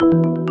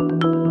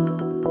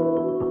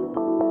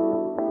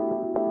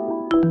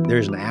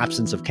there's an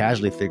absence of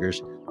casualty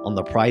figures on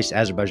the price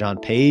Azerbaijan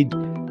paid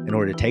in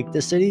order to take the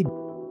city.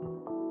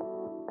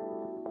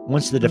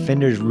 Once the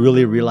defenders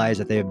really realize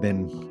that they have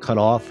been cut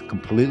off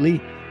completely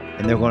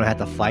and they're going to have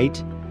to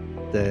fight,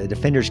 the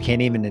defenders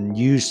can't even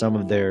use some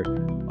of their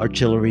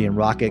artillery and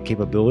rocket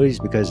capabilities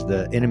because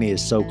the enemy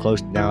is so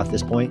close now at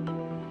this point.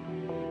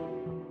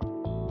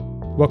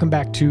 Welcome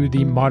back to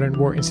the Modern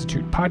War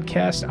Institute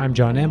podcast. I'm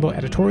John Amble,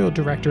 editorial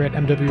director at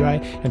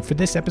MWI, and for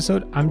this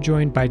episode, I'm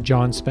joined by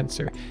John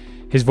Spencer.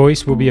 His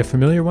voice will be a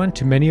familiar one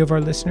to many of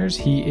our listeners.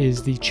 He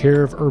is the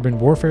chair of urban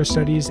warfare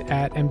studies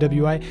at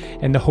MWI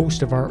and the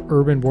host of our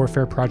Urban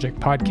Warfare Project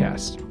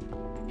podcast.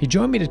 He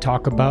joined me to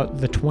talk about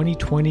the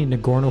 2020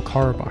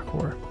 Nagorno-Karabakh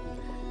War.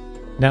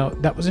 Now,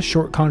 that was a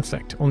short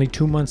conflict, only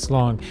 2 months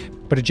long,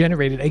 but it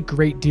generated a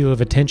great deal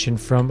of attention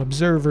from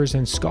observers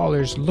and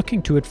scholars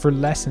looking to it for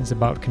lessons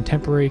about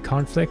contemporary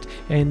conflict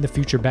and the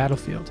future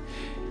battlefield.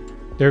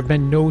 There have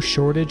been no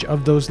shortage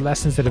of those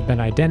lessons that have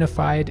been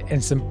identified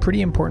and some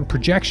pretty important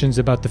projections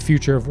about the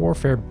future of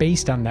warfare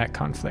based on that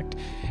conflict.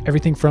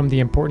 Everything from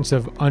the importance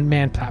of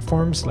unmanned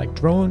platforms like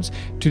drones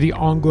to the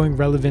ongoing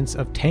relevance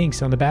of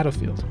tanks on the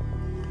battlefield.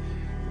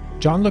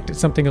 John looked at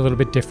something a little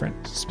bit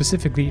different,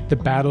 specifically the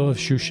Battle of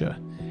Shusha.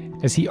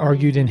 As he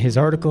argued in his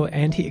article,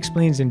 and he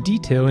explains in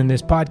detail in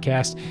this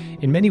podcast,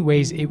 in many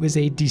ways it was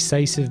a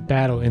decisive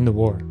battle in the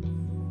war.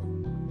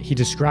 He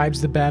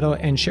describes the battle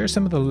and shares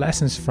some of the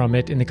lessons from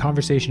it in the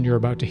conversation you're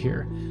about to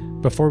hear.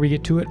 Before we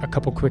get to it, a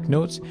couple quick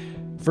notes.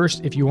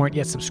 First, if you aren't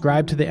yet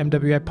subscribed to the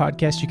MWI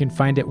podcast, you can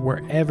find it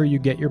wherever you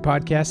get your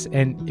podcasts.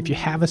 And if you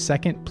have a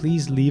second,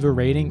 please leave a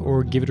rating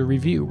or give it a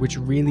review, which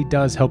really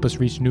does help us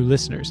reach new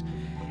listeners.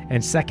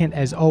 And second,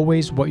 as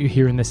always, what you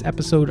hear in this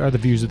episode are the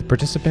views of the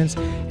participants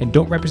and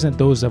don't represent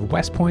those of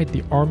West Point,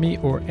 the Army,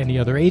 or any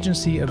other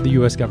agency of the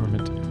U.S.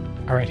 government.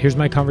 All right, here's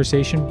my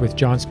conversation with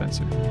John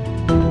Spencer.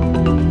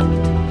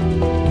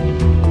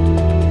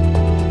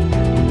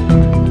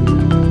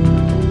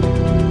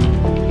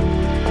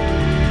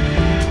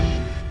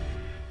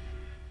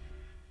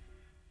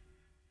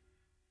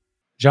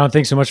 John,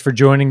 thanks so much for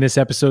joining this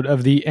episode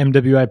of the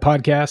MWI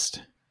podcast.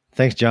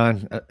 Thanks,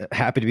 John.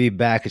 Happy to be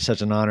back. It's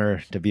such an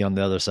honor to be on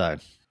the other side.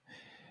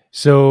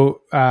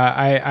 So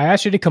I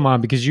asked you to come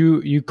on because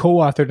you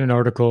co-authored an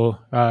article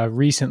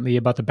recently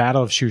about the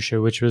Battle of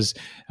Shusha, which was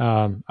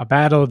a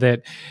battle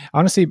that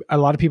honestly a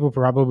lot of people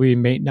probably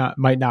might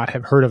not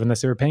have heard of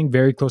unless they were paying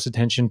very close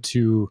attention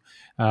to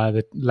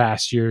the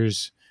last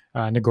year's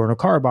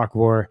Nagorno-Karabakh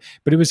war.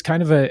 But it was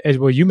kind of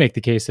you make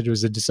the case that it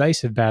was a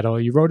decisive battle.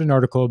 You wrote an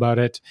article about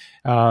it.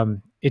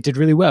 It did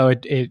really well.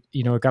 It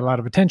got a lot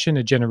of attention.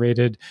 It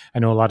generated, I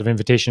know, a lot of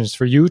invitations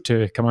for you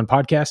to come on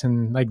podcasts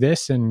and like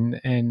this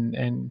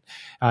and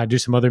do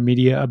some other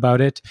media about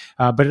it.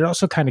 But it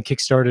also kind of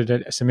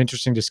kickstarted some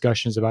interesting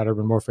discussions about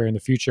urban warfare in the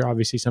future.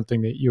 Obviously,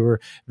 something that you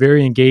were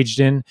very engaged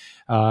in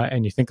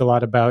and you think a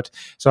lot about.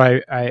 So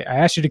I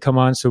asked you to come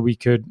on so we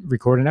could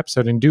record an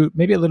episode and do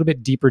maybe a little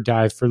bit deeper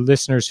dive for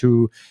listeners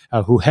who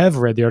have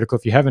read the article.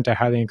 If you haven't, I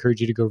highly encourage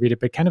you to go read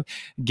it, but kind of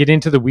get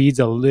into the weeds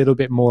a little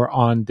bit more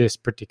on this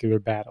particular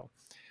battle.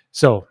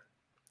 So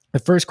the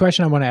first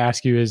question I want to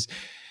ask you is,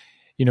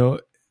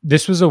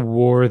 this was a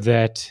war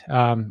that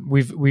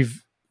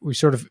we've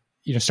sort of,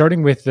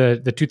 starting with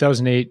the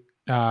 2008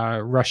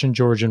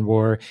 Russian-Georgian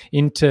war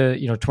into,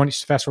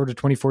 fast forward to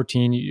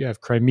 2014, you have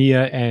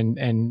Crimea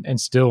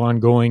and still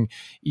ongoing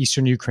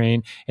Eastern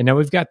Ukraine. And now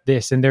we've got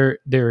this, and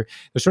there's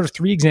sort of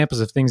three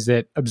examples of things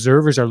that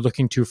observers are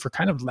looking to for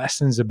kind of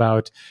lessons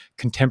about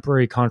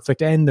contemporary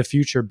conflict and the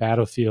future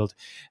battlefield.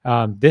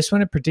 This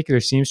one in particular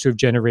seems to have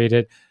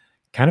generated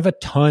kind of a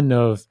ton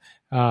of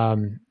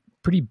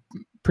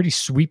pretty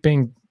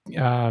sweeping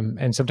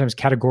and sometimes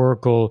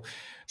categorical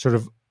sort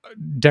of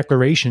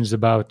declarations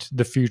about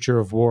the future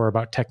of war,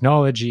 about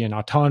technology and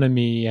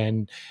autonomy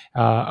and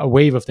a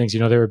wave of things.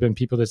 There have been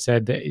people that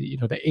said that,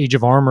 the age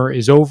of armor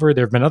is over.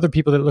 There have been other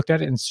people that looked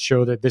at it and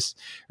say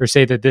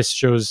that this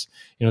shows,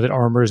 that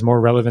armor is more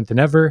relevant than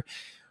ever.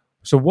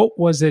 So what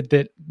was it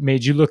that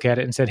made you look at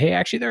it and said, hey,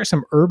 actually, there are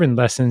some urban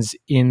lessons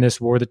in this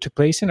war that took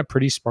place in a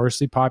pretty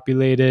sparsely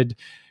populated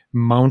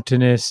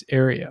mountainous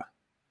area?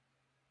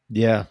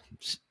 Yeah.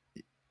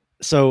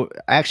 So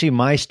actually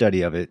my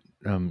study of it,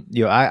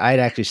 I'd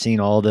actually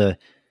seen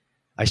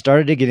I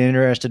started to get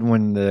interested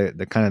when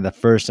the kind of the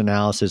first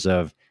analysis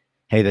of,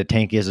 hey, the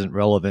tank isn't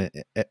relevant.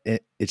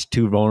 It's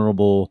too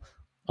vulnerable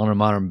on a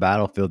modern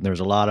battlefield. And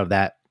there's a lot of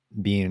that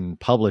being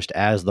published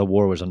as the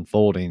war was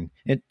unfolding.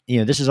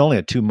 This is only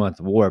a 2-month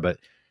war, but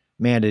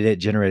man, did it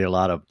generate a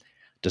lot of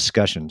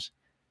discussions.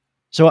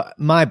 So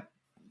I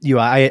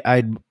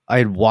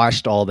had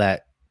watched all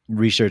that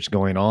research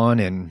going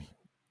on, and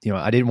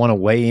I didn't want to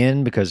weigh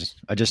in because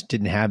I just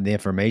didn't have the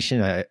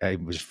information. I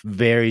was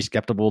very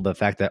skeptical of the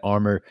fact that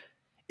armor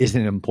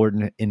isn't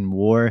important in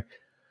war.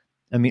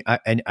 I mean,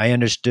 I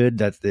understood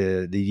that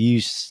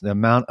the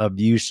amount of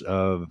use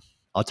of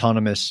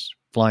autonomous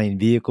flying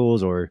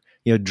vehicles or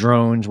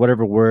drones,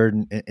 whatever word,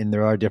 and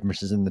there are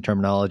differences in the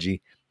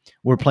terminology,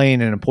 were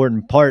playing an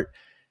important part.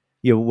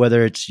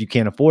 whether it's you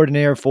can't afford an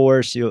Air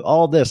Force,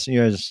 all this,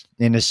 as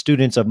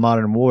students of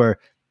modern war,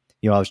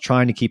 I was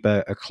trying to keep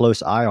a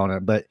close eye on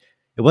it. But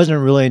it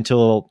wasn't really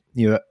until,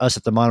 us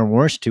at the Modern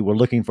War Institute were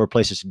looking for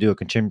places to do a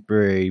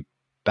contemporary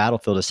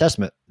battlefield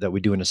assessment that we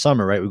do in the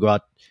summer, right? We go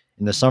out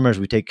in the summers,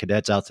 we take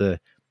cadets out to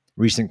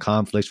recent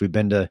conflicts. We've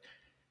been to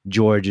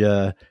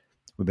Georgia,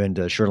 we've been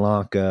to Sri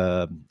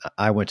Lanka,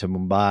 I went to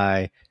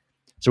Mumbai.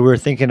 So we were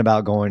thinking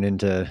about going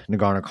into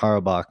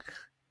Nagorno-Karabakh.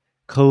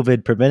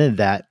 COVID prevented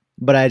that,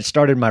 but I had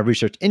started my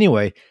research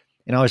anyway,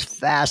 and I was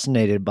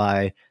fascinated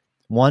by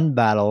one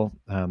battle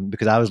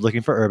because I was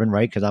looking for urban,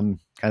 right? Because I'm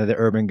kind of the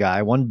urban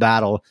guy. One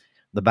battle,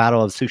 the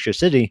Battle of Susha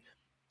City,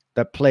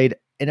 that played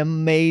an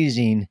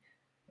amazing,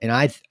 and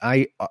I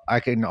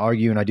can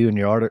argue, and I do in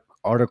the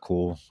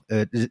article,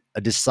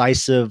 a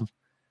decisive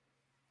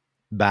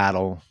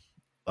battle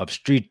of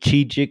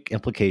strategic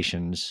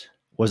implications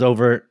was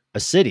over a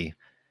city,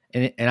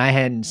 and I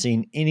hadn't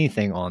seen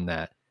anything on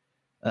that.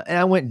 And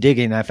I went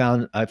digging. I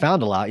found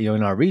a lot,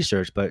 in our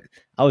research, but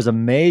I was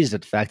amazed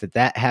at the fact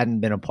that hadn't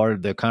been a part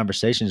of the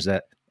conversations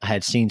that I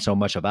had seen so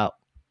much about.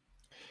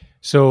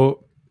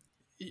 So,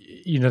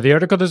 the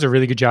article does a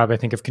really good job, I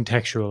think, of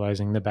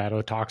contextualizing the battle.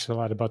 It talks a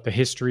lot about the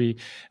history,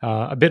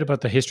 a bit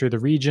about the history of the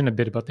region, a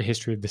bit about the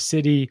history of the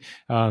city,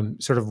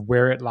 sort of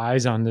where it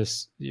lies on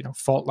this,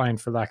 fault line,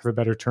 for lack of a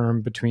better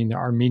term, between the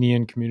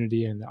Armenian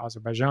community and the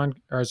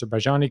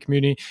Azerbaijani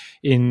community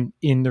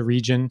in the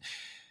region.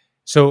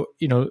 So,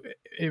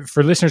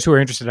 for listeners who are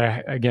interested,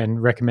 I, again,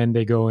 recommend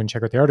they go and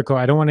check out the article.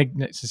 I don't want to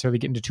necessarily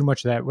get into too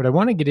much of that. What I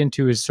want to get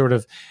into is sort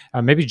of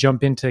maybe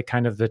jump into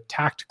kind of the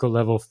tactical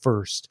level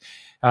first.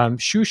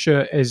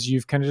 Shusha, as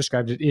you've kind of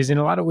described it, is in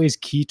a lot of ways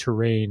key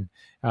terrain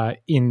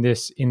in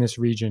this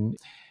region.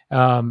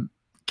 Can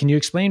you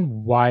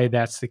explain why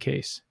that's the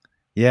case?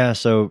 Yeah.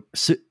 So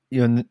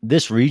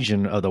this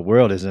region of the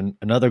world is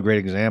another great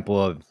example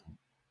of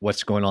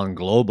what's going on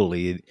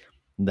globally,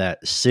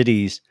 that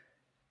cities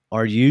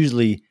are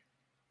usually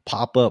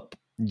pop up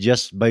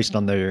just based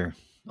on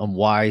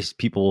why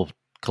people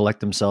collect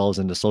themselves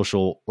into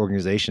social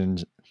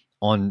organizations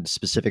on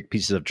specific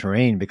pieces of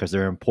terrain, because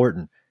they're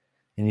important.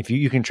 And if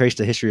you can trace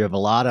the history of a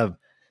lot of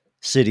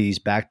cities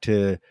back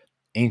to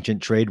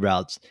ancient trade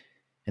routes,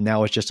 and that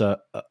was just a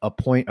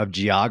point of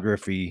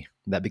geography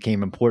that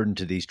became important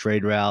to these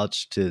trade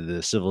routes, to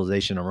the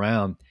civilization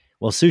around.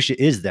 Well, Susha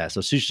is that.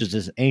 So Susha is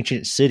this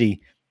ancient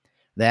city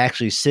that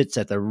actually sits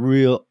at the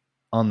real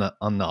on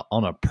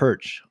a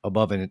perch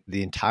above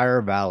the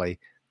entire valley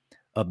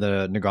of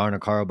the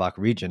Nagorno-Karabakh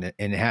region,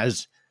 and it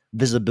has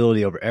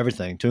visibility over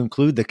everything, to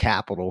include the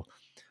capital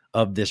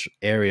of this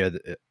area,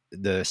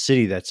 the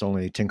city that's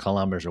only 10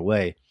 kilometers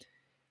away.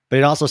 But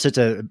it also sits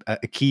at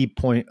a key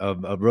point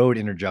of a road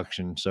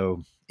interjunction.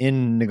 So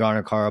in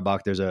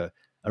Nagorno-Karabakh, there's a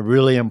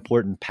really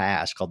important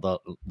pass called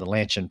the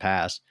Lanchin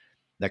Pass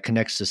that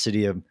connects the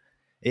city of.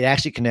 It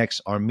actually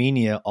connects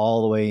Armenia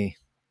all the way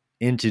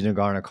into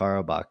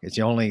Nagorno-Karabakh. It's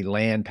the only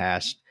land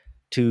pass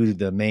to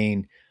the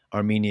main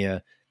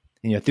Armenia.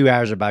 Through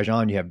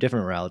Azerbaijan, you have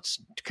different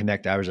routes to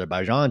connect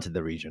Azerbaijan to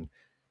the region.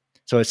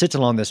 So it sits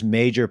along this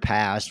major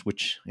pass,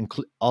 which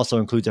also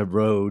includes a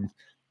road.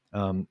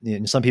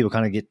 And some people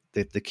kind of get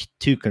the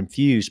two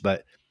confused,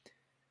 but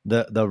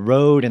the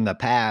road and the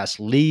pass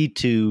lead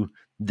to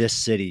this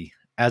city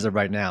as of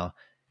right now.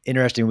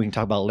 Interesting, we can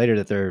talk about later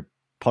that they're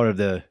part of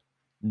the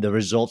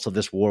results of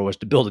this war was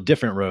to build a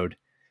different road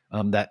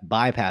that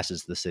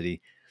bypasses the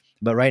city.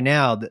 But right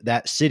now,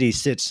 that city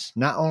sits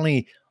not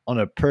only on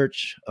a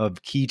perch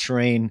of key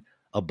terrain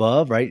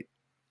above, right?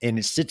 And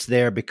it sits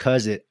there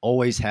because it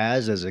always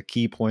has as a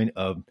key point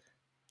of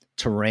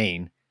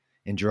terrain,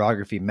 and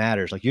geography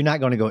matters. Like, you're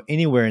not going to go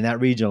anywhere in that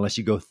region unless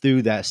you go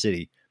through that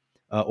city,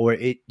 or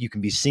you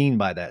can be seen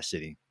by that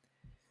city.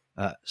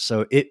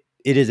 So it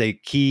is a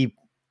key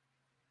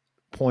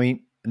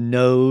point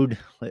node,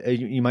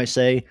 you might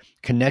say,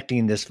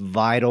 connecting this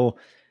vital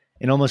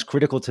and almost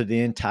critical to the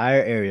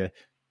entire area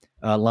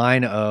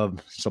line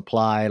of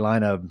supply,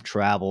 line of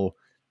travel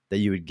that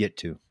you would get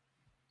to.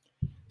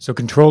 So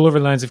control over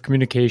lines of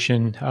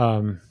communication,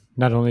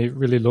 not only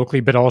really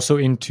locally, but also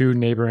into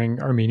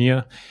neighboring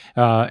Armenia,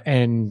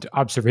 and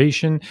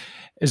observation,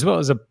 as well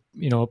as a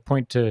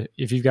point to,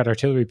 if you've got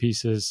artillery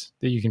pieces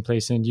that you can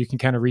place in, you can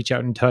kind of reach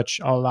out and touch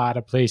a lot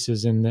of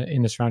places in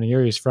the surrounding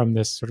areas from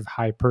this sort of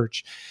high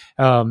perch.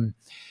 Can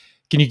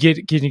you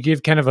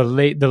give kind of the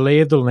lay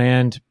of the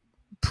land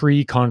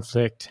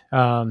pre-conflict,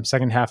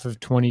 second half of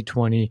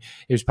 2020?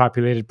 It was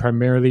populated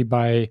primarily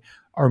by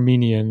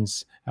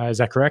Armenians. Is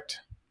that correct?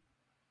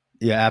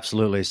 Yeah,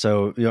 absolutely.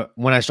 So,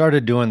 when I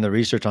started doing the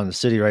research on the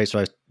city, right?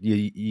 So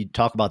you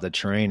talk about the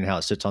terrain and how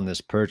it sits on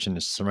this perch and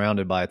is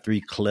surrounded by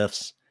 3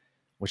 cliffs,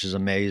 which is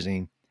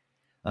amazing.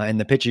 And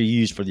the picture you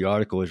used for the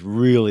article is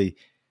really,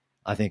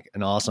 I think,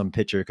 an awesome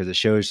picture, because it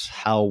shows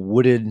how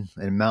wooded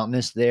and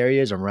mountainous the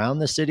area is around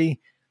the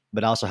city,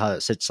 but also how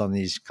it sits on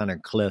these kind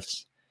of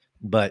cliffs.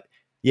 But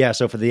yeah,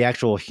 so for the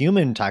actual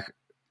human type,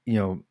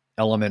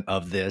 element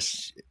of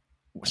this,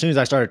 as soon as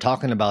I started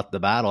talking about the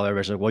battle,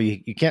 everybody's like, well,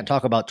 you can't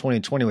talk about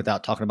 2020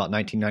 without talking about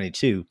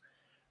 1992,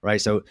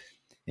 right? So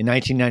in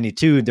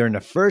 1992, during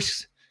the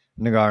first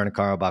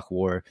Nagorno-Karabakh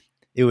war,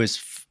 it was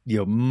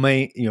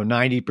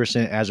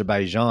 90%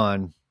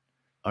 Azerbaijan.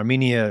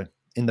 Armenia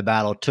in the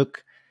battle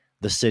took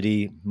the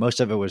city. Most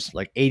of it was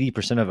like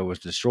 80% of it was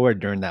destroyed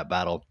during that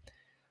battle.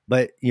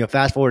 But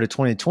fast forward to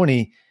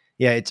 2020,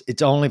 yeah,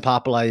 it's only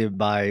populated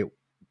by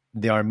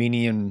the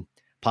Armenian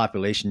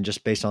population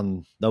just based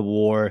on the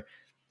war,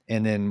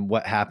 and then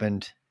what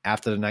happened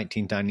after the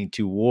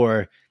 1992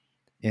 war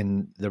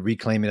in the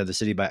reclaiming of the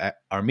city by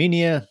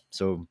Armenia.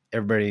 So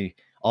everybody,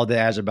 all the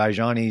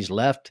Azerbaijanis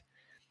left,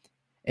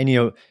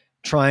 and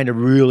trying to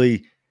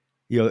really,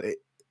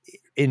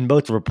 in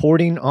both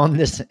reporting on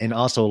this and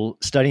also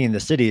studying the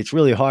city, it's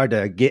really hard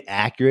to get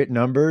accurate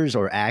numbers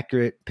or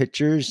accurate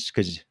pictures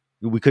because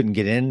we couldn't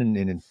get in,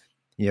 and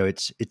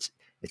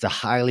it's a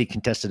highly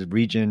contested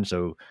region,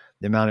 so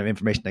the amount of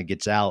information that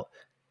gets out.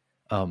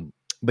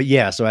 But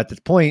yeah, so at the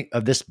point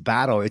of this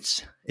battle,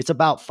 it's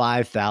about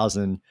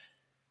 5,000,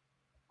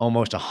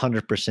 almost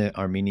 100%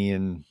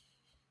 Armenian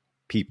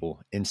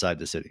people inside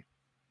the city.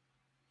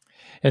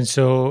 And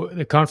so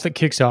the conflict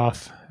kicks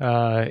off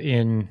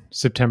in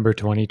September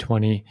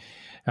 2020.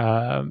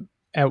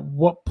 At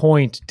what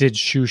point did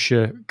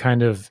Shusha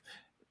kind of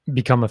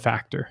become a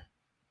factor?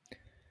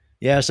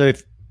 Yeah, so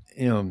if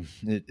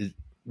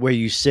where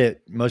you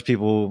sit, most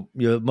people,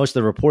 most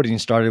of the reporting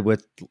started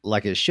with,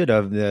 like it should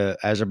have, the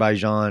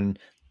Azerbaijan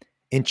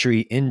entry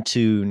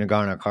into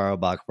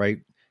Nagorno-Karabakh, right?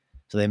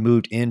 So they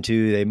moved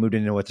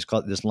into what's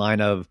called this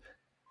line of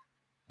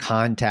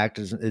contact,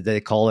 as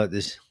they call it.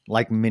 This,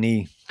 like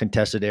many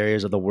contested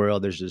areas of the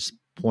world, there's this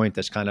point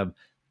that's kind of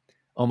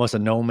almost a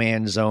no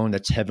man's zone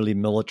that's heavily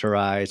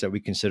militarized that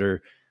we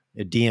consider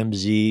a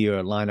DMZ or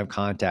a line of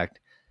contact.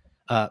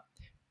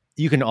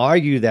 You can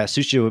argue that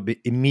Shusha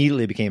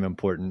immediately became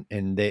important,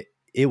 and that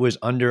it was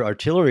under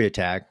artillery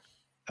attack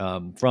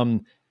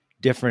from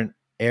different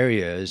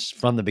areas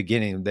from the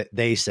beginning, that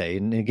they say.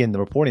 And again, the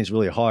reporting is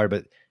really hard,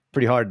 but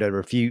pretty hard to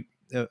refute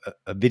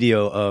a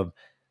video of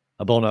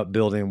a blown up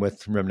building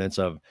with remnants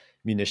of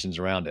munitions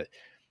around it.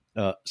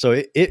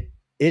 So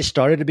it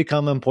started to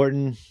become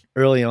important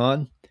early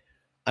on.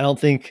 I don't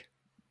think,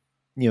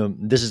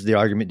 this is the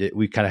argument that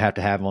we kind of have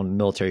to have on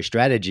military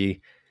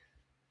strategy.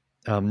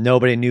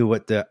 Nobody knew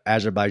what the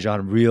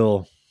Azerbaijan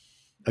real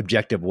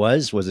objective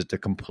was. Was it the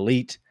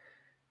complete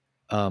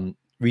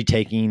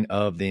retaking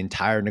of the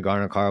entire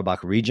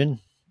Nagorno-Karabakh region?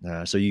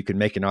 So you could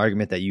make an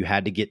argument that you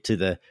had to get to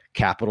the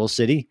capital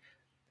city,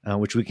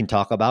 which we can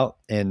talk about.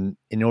 And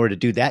in order to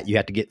do that, you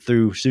have to get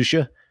through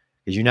Shusha,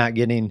 because you're not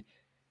getting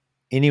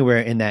anywhere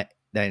in that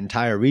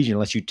entire region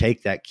unless you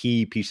take that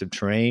key piece of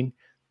terrain,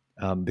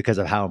 because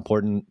of how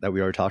important that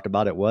we already talked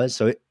about it was.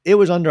 So it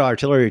was under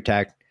artillery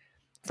attack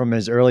from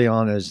as early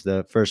on as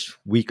the first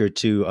week or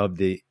two of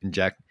the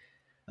inject.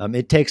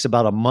 It takes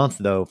about a month,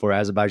 though, for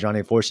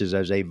Azerbaijani forces,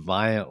 as they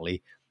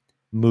violently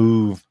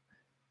move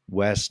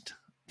west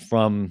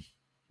from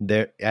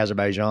their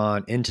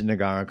Azerbaijan into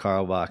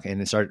Nagorno-Karabakh,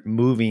 and they start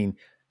moving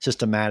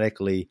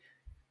systematically,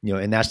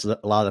 and that's a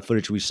lot of the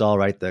footage we saw,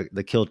 right?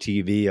 The kill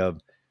TV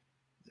of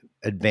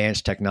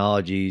advanced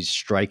technologies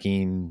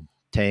striking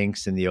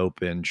tanks in the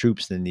open,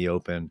 troops in the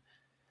open,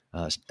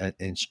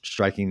 and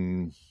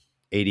striking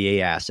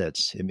ADA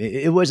assets.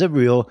 It was a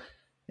real,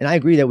 and I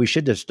agree that we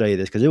should just study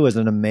this because it was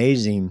an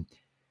amazing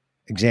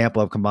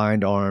example of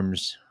combined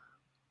arms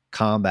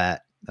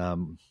combat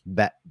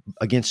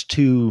against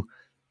two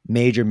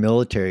major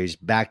militaries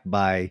backed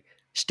by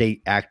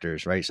state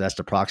actors, right? So that's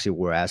the proxy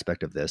war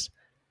aspect of this.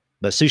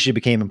 But Shusha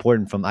became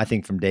important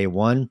from day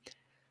one.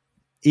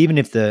 Even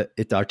if the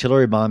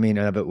artillery bombing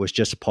of it was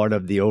just a part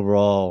of the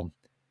overall,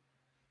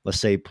 let's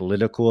say,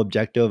 political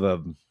objective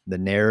of the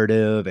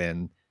narrative,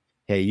 and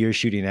hey, you're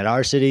shooting at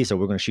our city, so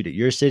we're going to shoot at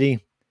your city.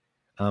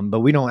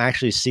 But we don't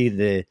actually see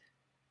the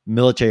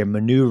military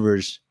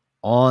maneuvers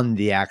on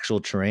the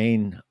actual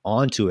terrain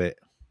onto it,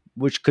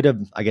 which could have,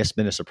 I guess,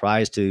 been a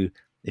surprise to,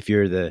 if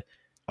you're the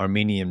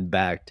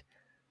Armenian-backed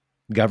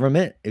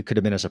government, it could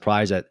have been a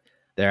surprise that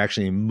they're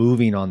actually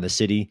moving on the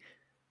city.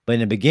 But in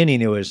the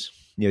beginning, it was,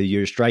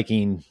 you're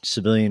striking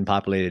civilian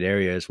populated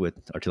areas with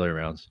artillery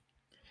rounds.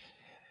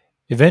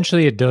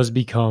 Eventually, it does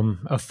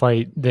become a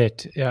fight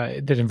that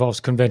involves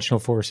conventional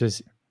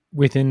forces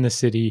within the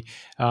city,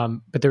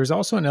 but there was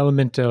also an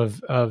element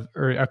of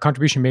or a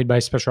contribution made by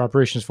special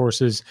operations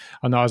forces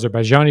on the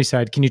Azerbaijani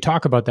side. Can you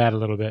talk about that a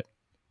little bit?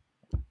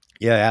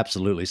 Yeah,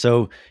 absolutely.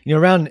 So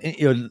around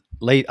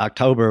late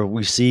October,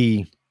 we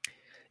see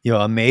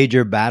a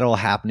major battle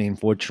happening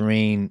for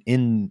terrain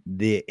in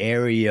the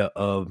area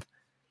of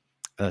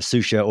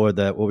Shusha, or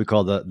what we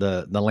call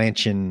the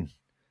Lanchin.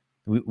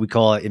 We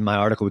call it, in my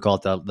article, we call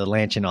it the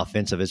Lanchin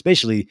offensive. It's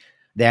basically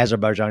the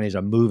Azerbaijanis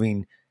are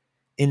moving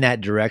in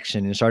that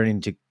direction and starting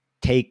to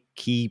take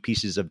key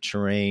pieces of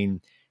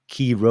terrain,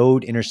 key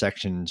road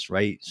intersections,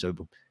 right? So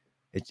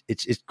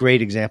it's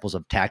great examples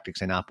of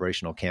tactics and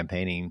operational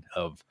campaigning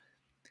of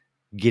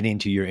getting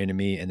to your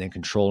enemy and then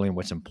controlling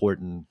what's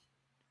important.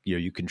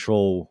 You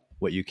control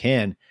what you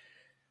can.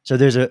 So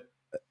there's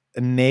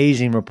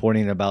amazing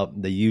reporting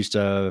about the use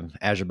of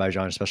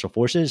Azerbaijan special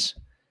forces.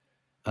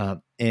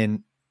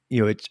 And,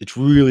 it's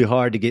really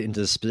hard to get into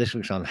the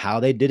specifics on how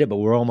they did it, but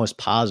we're almost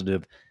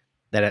positive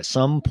that at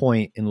some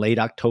point in late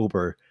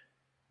October,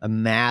 a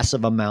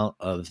massive amount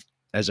of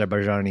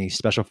Azerbaijani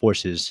special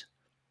forces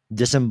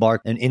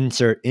disembark and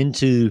insert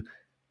into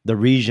the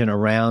region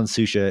around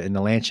Susha in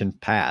the Lanchin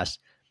Pass.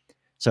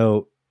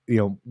 So,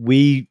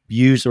 we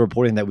used the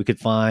reporting that we could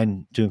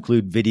find to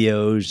include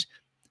videos,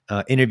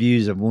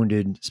 interviews of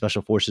wounded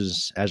special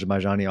forces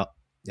Azerbaijani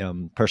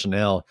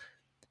personnel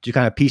to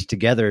kind of piece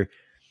together.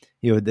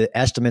 The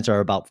estimates are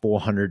about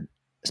 400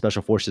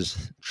 special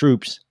forces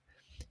troops.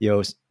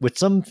 With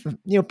some,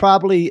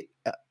 probably,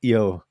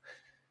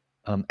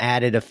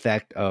 added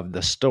effect of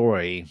the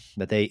story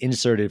that they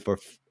inserted for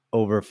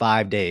over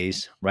 5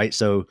 days, right?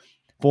 So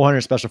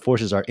 400 special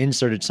forces are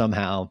inserted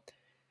somehow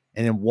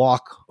and then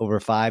walk over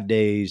 5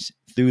 days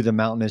through the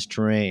mountainous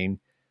terrain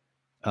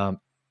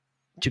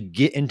to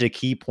get into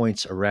key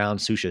points around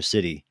Susha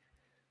city.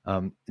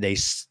 They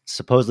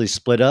supposedly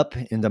split up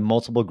into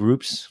multiple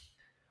groups.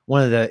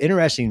 One of the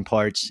interesting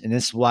parts, and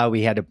this is why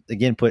we had to,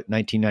 again, put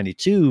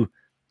 1992,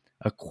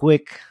 a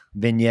quick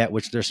vignette,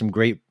 which there's some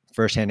great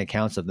firsthand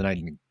accounts of the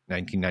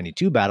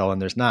 1992 battle,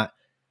 and there's not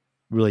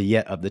really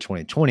yet of the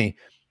 2020,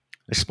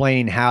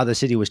 explaining how the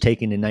city was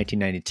taken in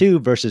 1992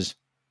 versus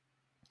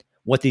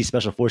what these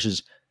special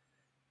forces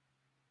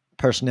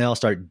personnel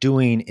start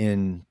doing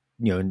in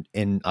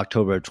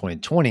October of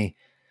 2020.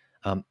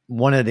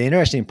 One of the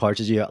interesting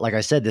parts is, like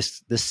I said,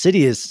 this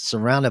city is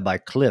surrounded by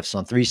cliffs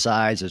on 3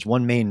 sides. There's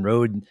one main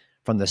road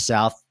from the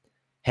south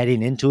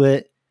heading into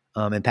it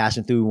and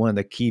passing through one of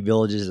the key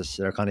villages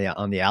that are kind of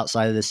on the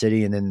outside of the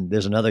city. And then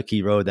there's another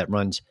key road that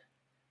runs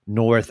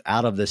north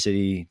out of the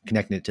city,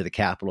 connecting it to the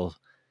capital.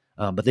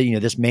 But then,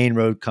 this main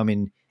road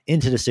coming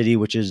into the city,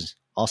 which is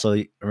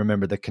also,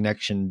 remember, the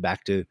connection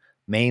back to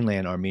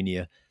mainland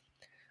Armenia.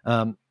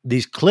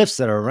 These cliffs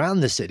that are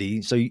around the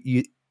city. So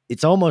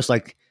it's almost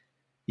like,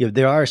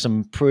 there are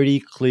some pretty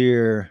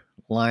clear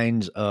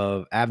lines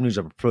of avenues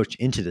of approach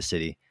into the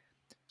city.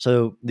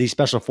 So these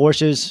special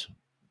forces,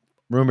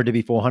 rumored to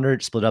be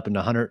 400, split up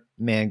into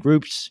 100-man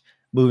groups,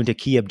 moving to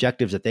key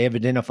objectives that they have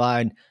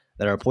identified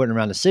that are important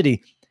around the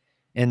city.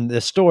 And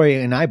the story,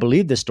 and I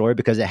believe this story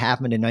because it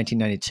happened in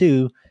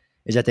 1992,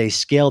 is that they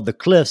scaled the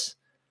cliffs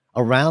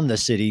around the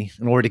city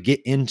in order to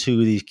get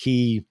into these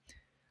key,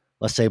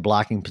 let's say,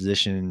 blocking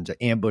positions,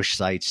 ambush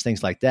sites,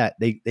 things like that.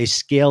 They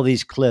scale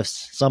these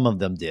cliffs, some of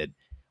them did,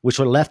 which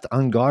were left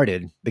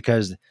unguarded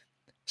because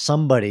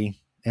somebody,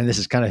 and this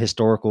is kind of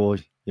historical, all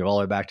the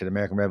way back to the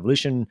American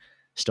Revolution,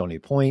 Stony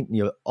Point,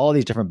 all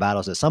these different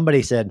battles, that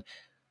somebody said,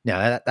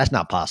 no, that's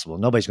not possible.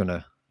 Nobody's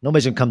gonna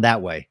come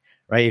that way,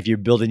 right? If you're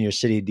building your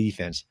city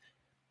defense.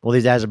 Well,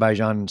 these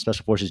Azerbaijan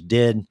special forces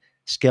did,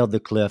 scaled the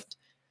cliff,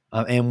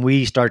 and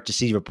we start to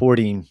see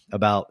reporting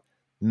about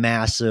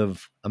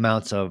massive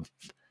amounts of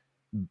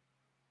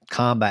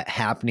combat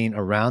happening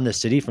around the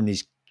city from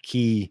these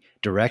key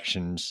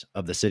directions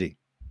of the city.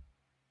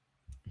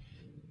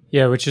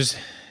 Yeah, which is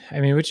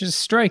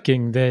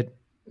striking that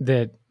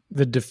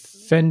the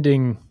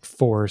defending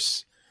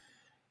force,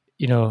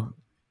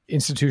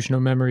 institutional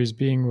memories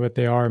being what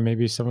they are,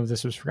 maybe some of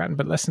this was forgotten,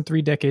 but less than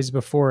 3 decades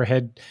before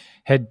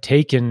had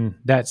taken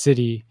that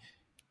city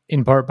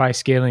in part by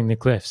scaling the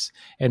cliffs,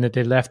 and that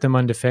they left them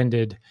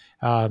undefended.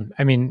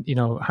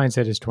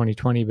 Hindsight is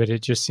 2020, but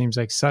it just seems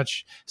like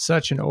such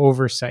an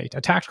oversight,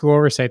 a tactical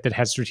oversight that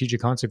has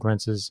strategic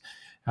consequences,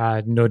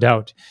 no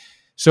doubt.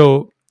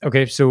 So,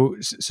 okay, so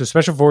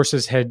special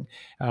forces had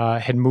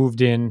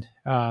moved in,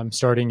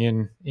 starting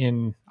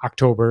in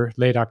October,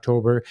 late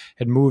October,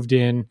 had moved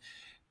in,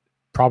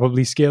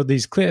 probably scaled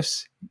these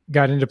cliffs,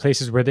 got into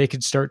places where they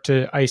could start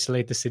to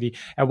isolate the city.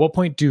 At what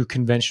point do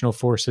conventional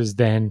forces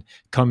then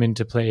come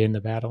into play in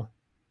the battle?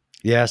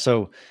 Yeah.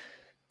 So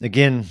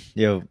again,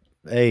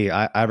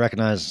 I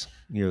recognize,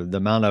 the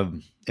amount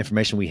of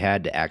information we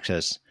had to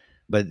access,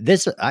 but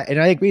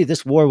I agree,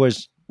 this war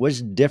was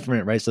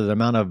different, right? So the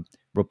amount of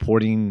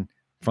reporting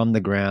from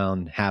the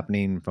ground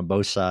happening from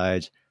both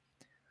sides,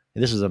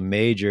 this is a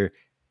major,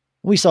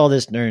 we saw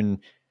this during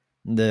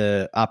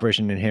the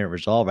Operation Inherent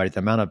Resolve, right? The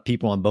amount of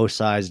people on both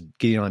sides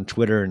getting on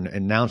Twitter and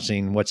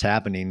announcing what's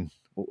happening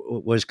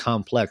was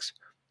complex.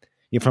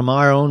 From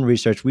our own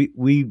research,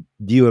 we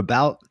view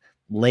about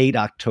late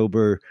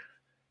October,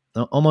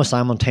 almost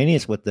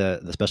simultaneous with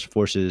the special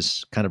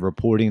forces kind of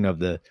reporting of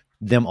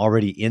them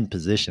already in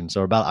position.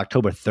 So about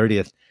October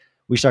 30th,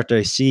 we start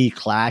to see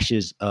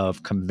clashes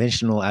of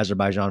conventional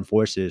Azerbaijan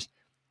forces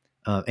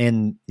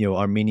and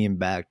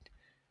Armenian-backed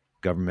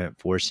government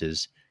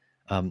forces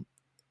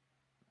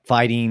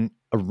fighting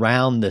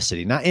around the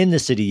city, not in the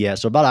city yet.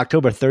 So about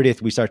October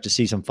 30th, we start to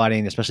see some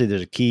fighting, especially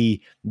there's a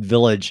key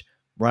village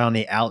right on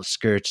the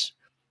outskirts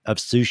of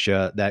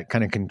Susha that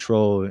kind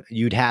of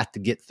you'd have to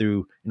get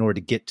through in order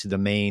to get to the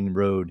main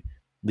road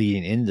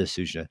leading into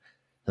Susha.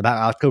 About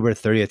October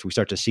 30th, we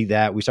start to see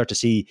that. We start to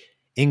see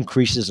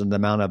increases in the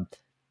amount of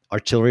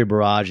artillery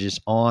barrages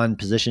on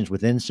positions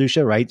within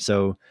Susha, right?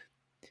 So,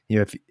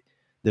 if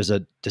There's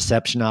a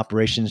deception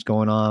operations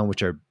going on,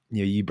 which are,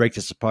 you break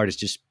this apart. It's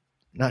just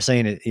not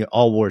saying it,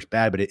 all war is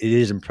bad, but it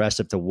is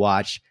impressive to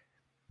watch.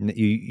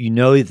 You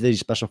know that these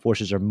special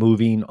forces are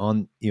moving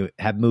on,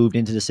 have moved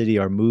into the city,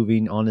 are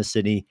moving on the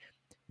city.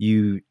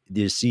 You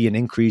see an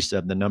increase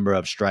of the number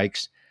of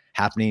strikes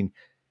happening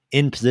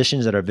in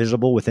positions that are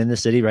visible within the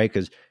city, right?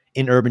 Because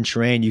in urban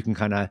terrain, you can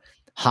kind of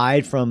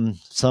hide from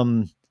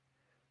some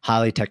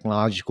highly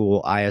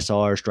technological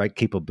ISR strike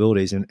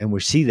capabilities. And we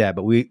see that,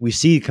 but we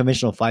see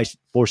conventional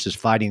forces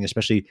fighting,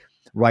 especially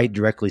right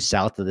directly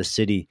south of the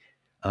city.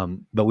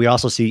 But we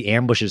also see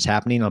ambushes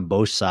happening on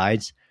both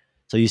sides.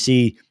 So you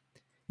see,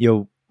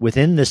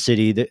 within the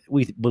city that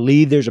we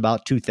believe there's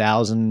about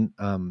 2,000,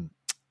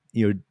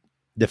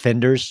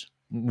 defenders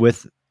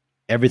with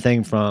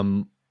everything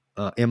from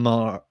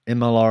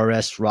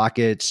MLRS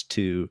rockets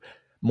to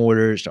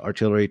mortars to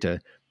artillery to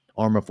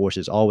armor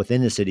forces, all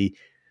within the city,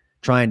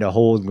 trying to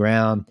hold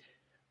ground.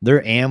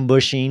 They're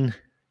ambushing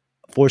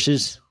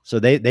forces, so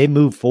they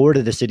moved forward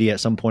to the city at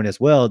some point as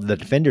well. The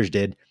defenders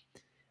did,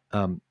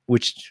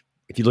 which,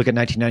 if you look at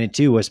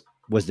 1992,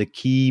 was the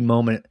key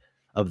moment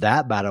of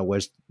that battle.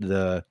 Was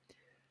the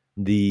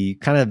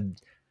kind of,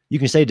 you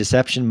can say,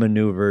 deception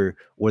maneuver,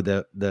 or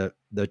the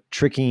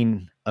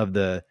tricking of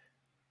the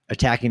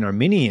attacking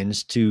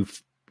Armenians to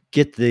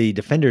get the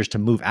defenders to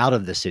move out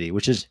of the city,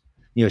 which is,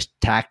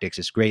 tactics.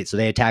 It's great. So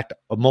they attacked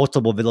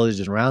multiple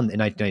villages around in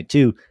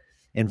 1992,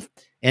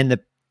 and the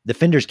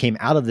defenders came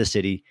out of the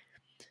city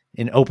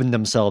and opened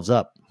themselves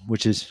up,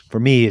 which is, for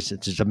me, it's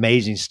an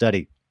amazing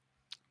study.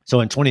 So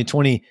in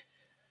 2020,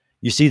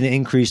 you see the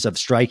increase of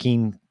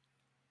striking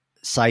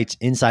sites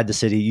inside the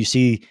city. You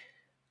see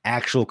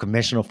actual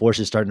conventional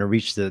forces starting to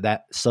reach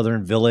that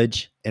southern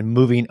village and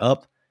moving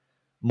up,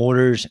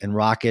 mortars and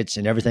rockets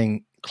and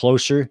everything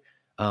closer.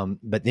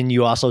 But then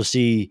you also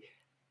see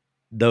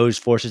those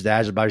forces, the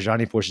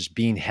Azerbaijani forces,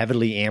 being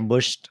heavily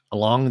ambushed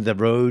along the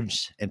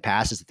roads and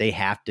passes that they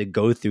have to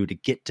go through to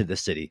get to the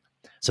city.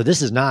 So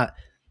this is not,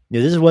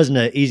 this wasn't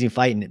an easy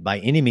fight by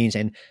any means.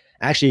 And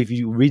actually, if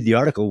you read the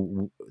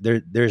article,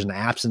 there's an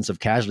absence of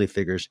casualty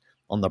figures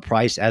on the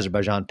price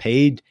Azerbaijan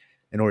paid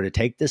in order to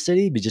take the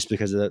city, but just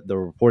because of the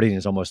reporting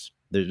is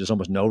there's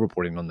almost no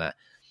reporting on that.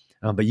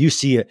 But you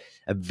see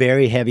a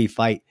very heavy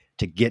fight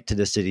to get to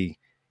the city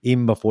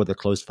even before the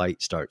close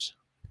fight starts.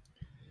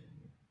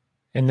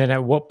 And then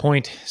at what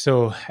point,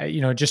 so,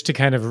 just to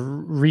kind of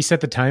reset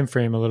the time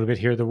frame a little bit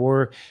here, the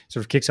war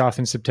sort of kicks off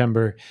in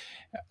September.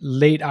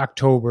 Late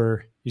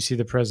October, you see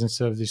the presence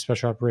of the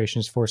special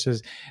operations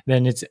forces.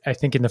 Then it's, I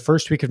think, in the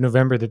first week of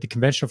November that the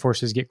conventional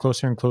forces get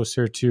closer and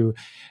closer to,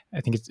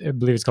 I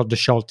believe it's called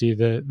Dashalti,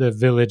 the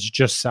village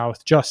just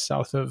south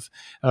of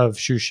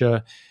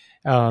Shusha.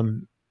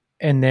 And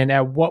then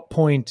at what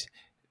point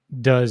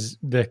does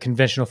the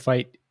conventional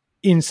fight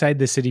inside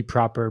the city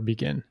proper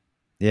begin?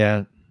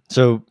 Yeah.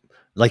 So,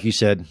 like you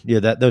said,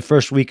 that the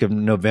first week of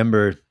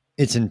November,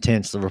 it's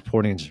intense. The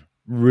reporting's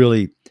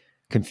really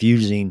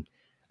confusing.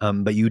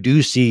 But you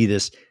do see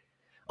this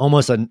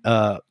almost an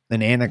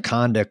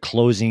anaconda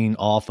closing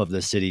off of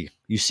the city.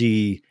 You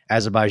see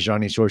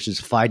Azerbaijani sources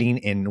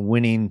fighting and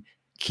winning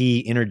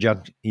key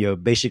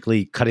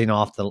basically cutting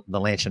off the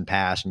Lanchin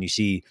Pass. And you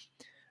see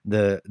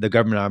the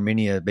government of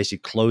Armenia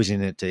basically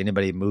closing it to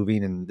anybody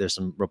moving. And there's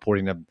some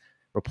reporting of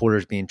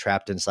reporters being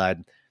trapped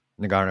inside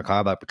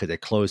Nagorno-Karabakh because they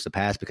closed the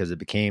pass, because it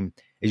became,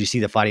 as you see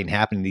the fighting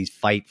happening, these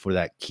fight for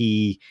that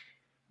key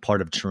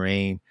part of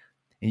terrain.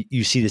 And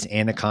you see this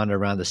anaconda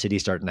around the city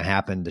starting to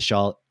happen.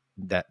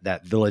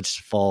 That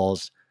village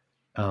falls.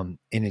 And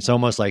it's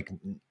almost like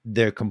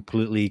they're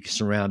completely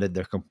surrounded.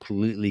 They're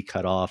completely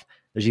cut off.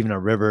 There's even a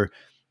river,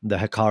 the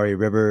Hakkari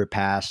River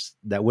pass,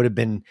 that would have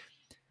been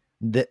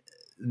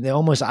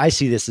I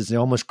see this as the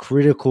almost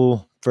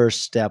critical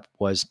first step,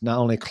 was not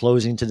only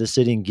closing to the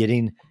city and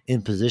getting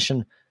in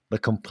position,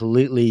 but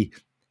completely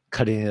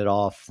cutting it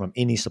off from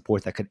any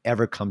support that could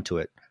ever come to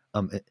it.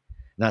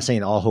 Not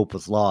saying all hope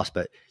was lost,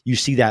 but you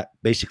see that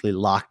basically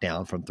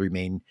lockdown from three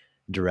main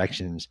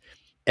directions,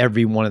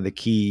 every one of the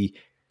key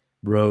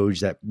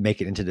roads that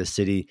make it into the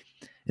city.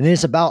 And then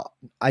it's about,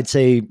 I'd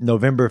say,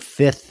 November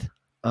 5th,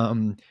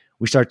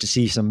 we start to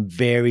see some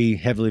very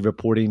heavily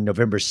reporting,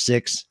 November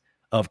 6th,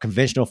 of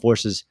conventional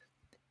forces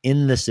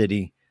in the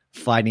city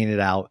fighting it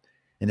out.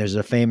 And there's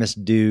a famous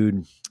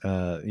dude,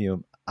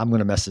 I'm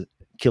going to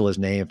kill his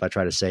name if I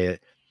try to say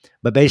it,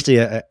 but basically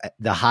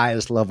the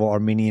highest level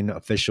Armenian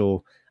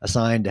official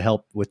assigned to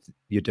help with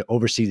to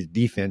oversee the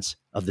defense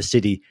of the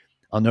city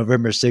on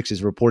November 6th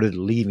is reported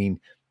leaving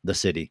the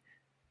city.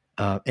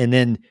 And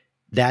then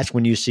that's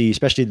when you see,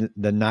 especially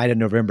the night of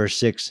November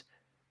 6th,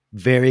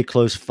 very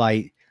close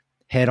fight,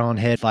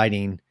 head-on-head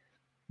fighting,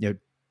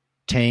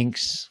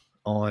 tanks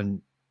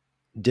on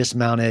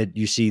dismounted.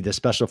 You see the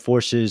special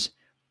forces,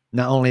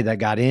 not only that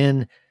got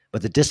in,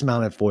 but the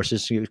dismounted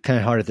forces. So it's kind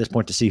of hard at this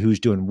point to see who's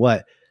doing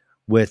what,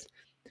 with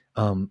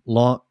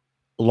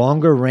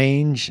longer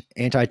range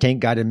anti-tank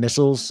guided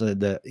missiles,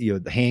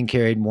 the hand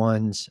carried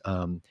ones,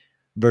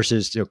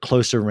 versus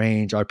closer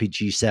range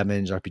RPG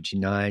 7s,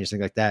 RPG 9s,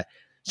 things like that,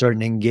 starting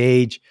to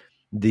engage.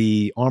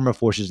 the armor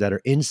forces that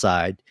are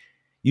inside.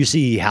 You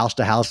see house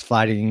to house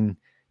fighting.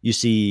 You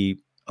see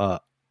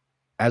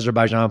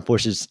Azerbaijan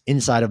forces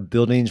inside of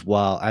buildings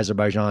while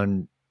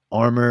Azerbaijan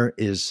armor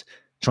is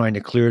trying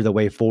to clear the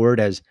way forward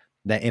as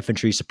that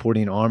infantry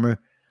supporting armor.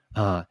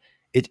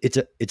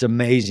 It's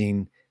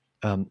amazing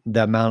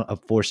the amount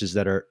of forces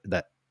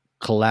that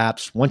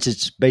collapse once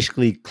it's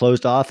basically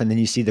closed off, and then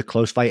you see the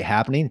close fight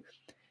happening.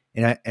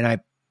 And I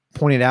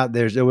pointed out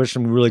there was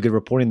some really good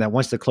reporting that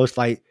once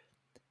the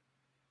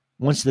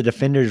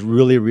defenders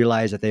really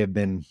realize that they have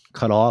been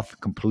cut off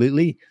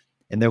completely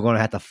and they're going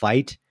to have to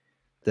fight,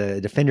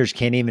 the defenders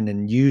can't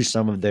even use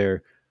some of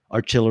their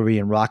artillery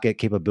and rocket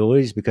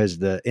capabilities because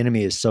the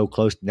enemy is so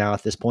close now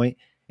at this point.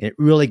 And it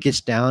really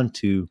gets down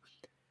to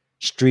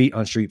street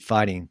on street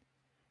fighting.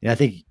 And I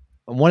think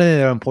one of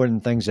the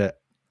important things that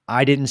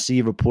I didn't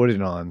see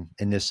reported on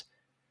in this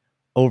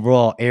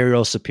overall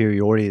aerial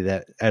superiority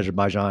that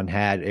Azerbaijan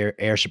had,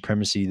 air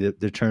supremacy,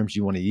 the terms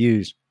you want to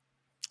use,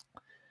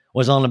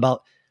 was on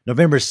about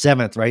November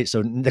 7th, right?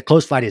 So the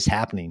close fight is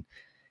happening.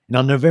 And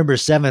on November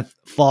 7th,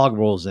 fog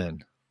rolls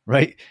in,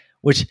 right?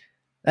 Which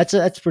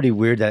that's pretty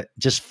weird that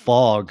just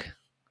fog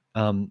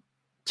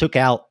took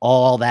out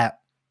all that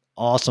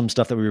awesome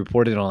stuff that we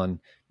reported on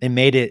and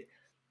made it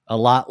a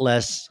lot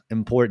less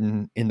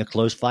important in the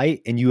close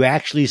fight. And you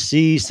actually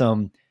see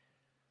some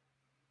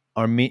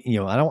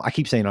I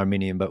keep saying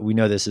Armenian, but we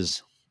know this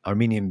is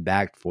Armenian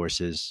backed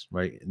forces,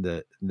 right?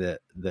 The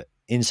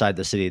inside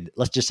the city,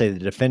 let's just say the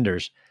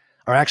defenders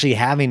are actually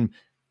having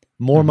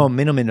more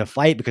momentum in the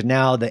fight because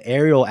now the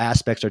aerial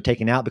aspects are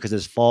taken out because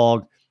there's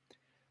fog,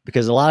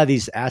 because a lot of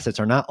these assets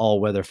are not all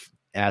weather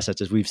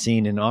assets, as we've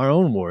seen in our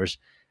own wars,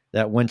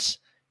 that once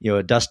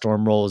a dust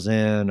storm rolls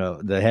in,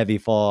 the heavy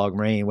fog,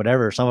 rain,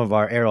 whatever, some of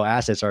our aerial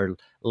assets are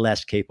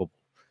less capable.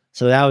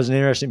 So that was an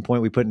interesting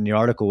point we put in the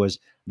article, was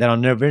that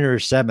on November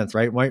 7th,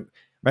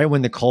 right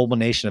when the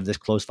culmination of this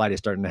close fight is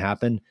starting to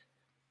happen,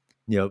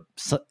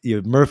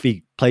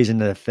 Murphy plays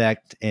into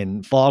effect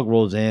and fog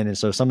rolls in. And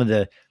so some of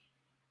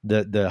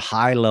the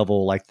high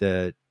level, like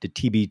the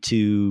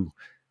TB2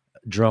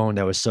 drone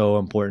that was so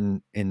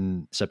important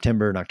in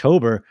September and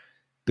October,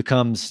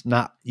 becomes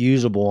not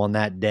usable on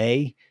that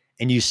day.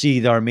 And you see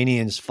the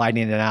Armenians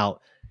fighting it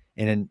out.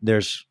 And then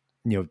there's,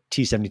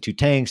 T-72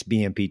 tanks,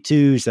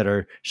 BMP-2s that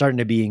are starting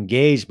to be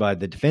engaged by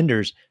the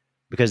defenders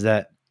because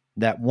that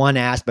one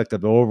aspect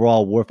of the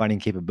overall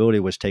warfighting capability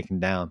was taken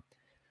down.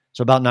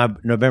 So about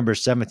November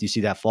 7th, you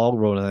see that fog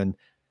rolling in,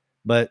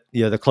 but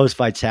the close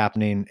fight's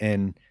happening,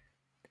 and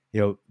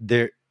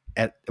there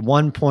at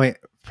one point,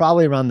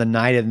 probably around the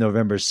night of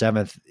November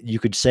 7th, you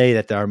could say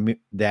that the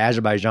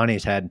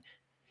Azerbaijanis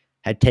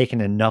had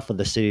taken enough of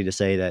the city to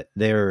say that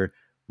they're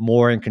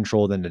more in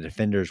control than the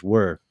defenders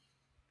were.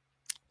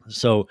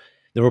 So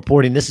the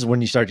reporting, this is when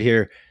you start to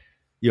hear,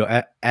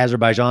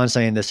 Azerbaijan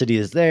saying the city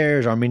is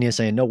theirs, Armenia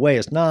saying, no way,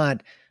 it's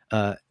not.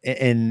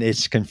 And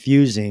it's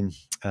confusing.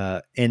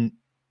 And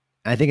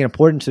I think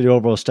important to the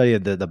overall study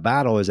of the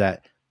battle is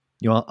that,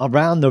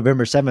 around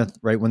November 7th,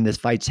 right, when this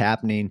fight's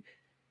happening,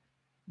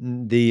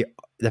 the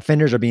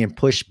defenders are being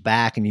pushed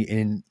back. And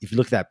if you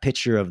look at that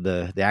picture of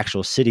the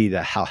actual city,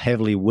 how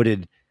heavily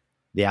wooded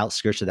the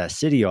outskirts of that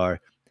city are,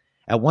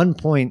 at one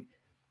point,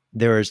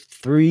 there was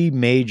 3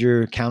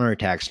 major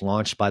counterattacks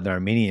launched by the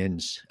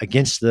Armenians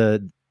against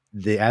the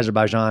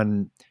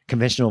Azerbaijan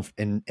conventional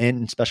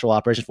and special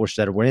operations forces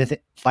that were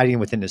fighting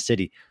within the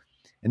city.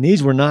 And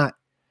these were not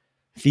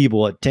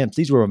feeble attempts.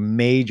 These were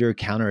major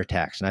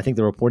counterattacks. And I think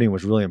the reporting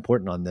was really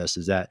important on this,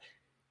 is that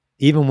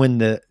even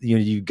when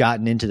you'd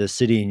gotten into the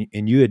city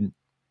and you had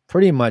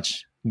pretty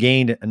much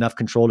gained enough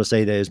control to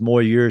say that it's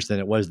more yours than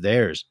it was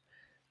theirs,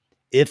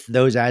 if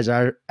those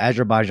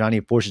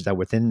Azerbaijani forces that were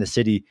within the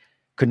city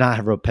could not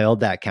have repelled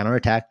that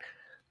counterattack,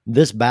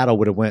 this battle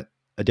would have went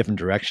a different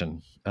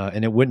direction,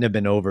 and it wouldn't have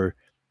been over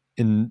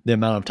in the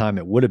amount of time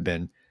it would have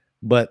been.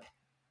 But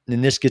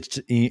then this gets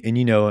to,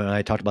 and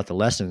I talked about the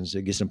lessons,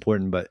 it gets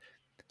important, but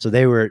so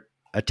they were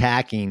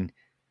attacking,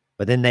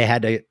 but then they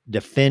had to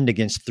defend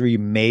against 3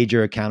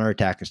 major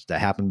counterattacks that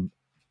happened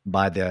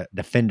by the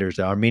defenders,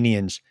 the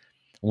Armenians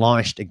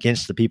launched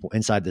against the people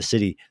inside the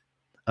city.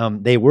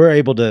 They were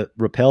able to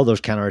repel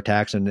those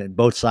counterattacks, and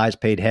both sides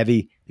paid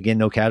heavy, again,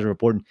 no casual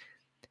reporting,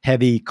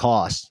 heavy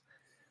costs.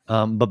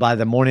 But by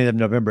the morning of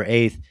November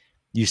 8th,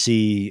 you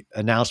see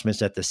announcements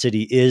that the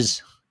city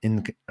is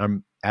in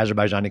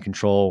Azerbaijani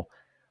control.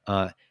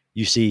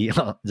 You see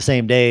the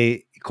same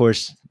day, of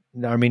course,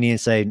 the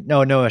Armenians say,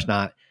 no, it's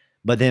not.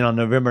 But then on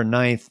November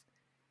 9th,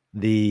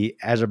 the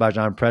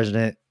Azerbaijan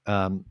president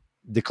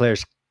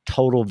declares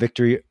total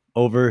victory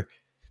over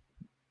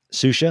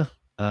Susha.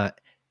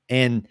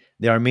 And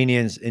the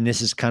Armenians, and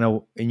this is kind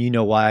of,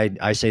 and why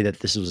I say that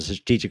this was a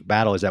strategic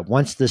battle, is that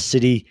once the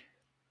city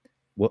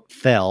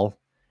fell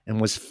and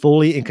was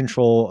fully in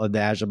control of the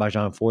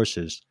Azerbaijan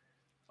forces,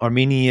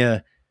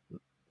 Armenia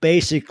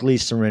basically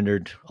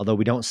surrendered, although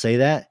we don't say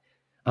that.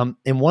 And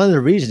one of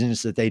the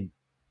reasons that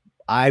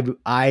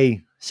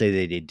I say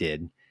that they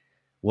did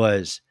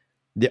was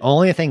the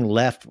only thing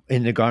left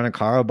in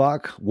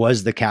Nagorno-Karabakh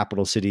was the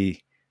capital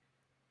city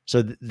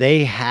So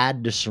they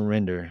had to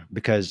surrender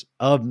because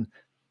of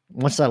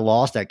once I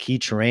lost that key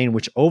terrain,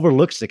 which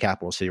overlooks the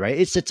capital city, right?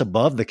 It sits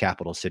above the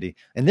capital city.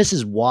 And this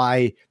is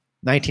why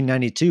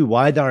 1992,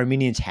 why the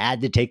Armenians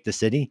had to take the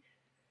city,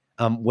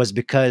 was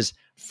because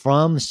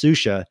from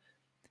Susha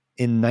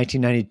in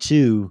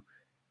 1992,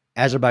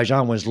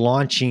 Azerbaijan was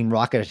launching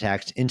rocket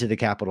attacks into the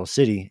capital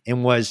city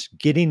and was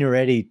getting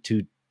ready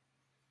to,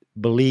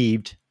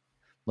 believed,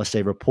 let's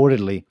say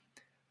reportedly,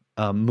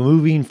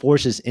 moving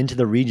forces into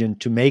the region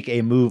to make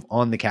a move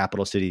on the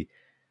capital city,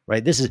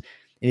 right? This is,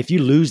 and if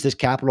you lose this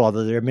capital,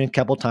 although there have been a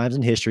couple times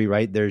in history,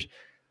 right? There's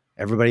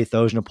everybody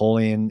throws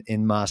Napoleon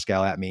in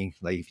Moscow at me.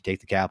 Like if you take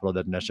the capital,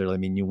 doesn't necessarily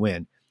mean you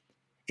win.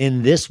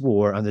 In this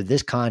war, under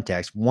this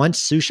context,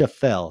 once Susha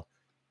fell,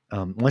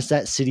 once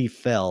that city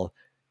fell,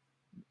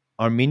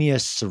 Armenia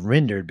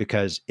surrendered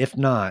because if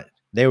not,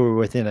 they were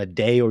within a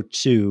day or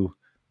two,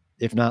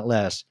 if not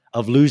less,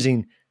 of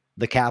losing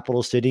the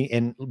capital city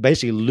and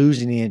basically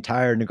losing the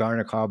entire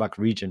Nagorno-Karabakh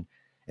region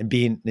and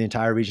being the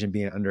entire region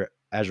being under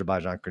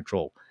Azerbaijan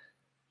control.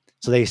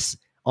 So they,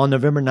 on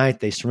November 9th,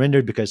 they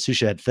surrendered because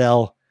Susha had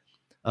fell.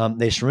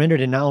 They surrendered,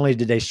 and not only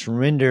did they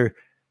surrender,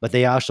 but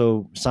they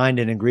also signed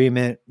an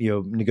agreement,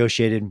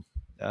 negotiated,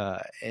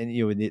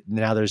 and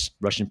now there's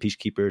Russian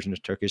peacekeepers and there's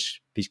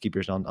Turkish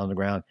peacekeepers on the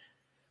ground.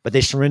 But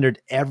they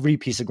surrendered every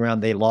piece of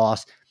ground they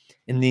lost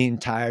in the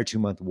entire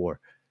 2-month war.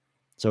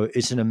 So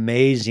it's an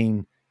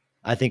amazing,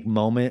 I think,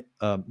 moment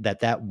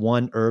that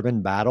one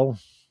urban battle,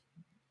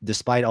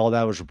 despite all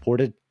that was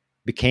reported,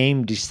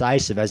 became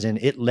decisive, as in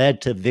it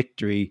led to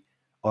victory,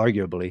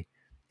 arguably,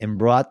 and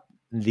brought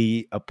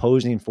the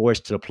opposing force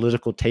to the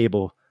political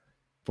table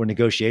for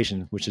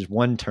negotiation, which is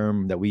one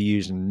term that we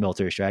use in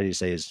military strategy to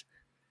say is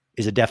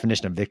a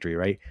definition of victory,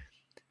 right?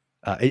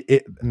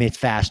 It's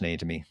fascinating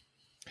to me.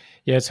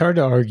 Yeah, it's hard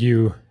to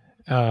argue.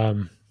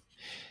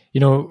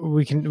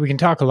 We can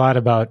talk a lot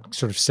about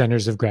sort of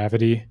centers of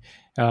gravity,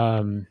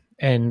 and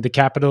the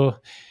capital.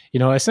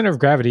 A center of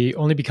gravity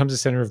only becomes a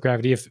center of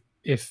gravity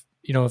if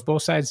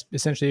both sides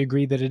essentially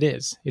agree that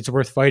it's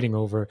worth fighting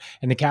over,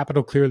 and the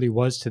capital clearly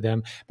was to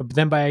them. But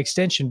then by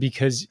extension,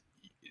 because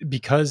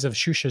of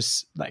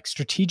Shusha's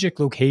strategic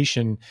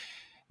location,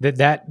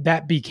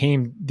 that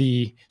became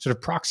the sort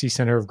of proxy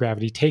center of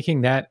gravity.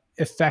 Taking that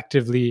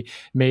effectively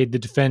made the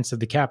defense of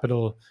the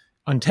capital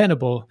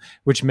untenable,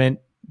 which meant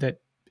that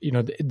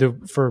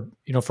for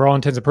all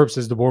intents and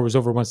purposes, the war was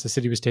over once the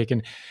city was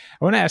taken.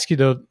 I want to ask you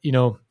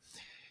though,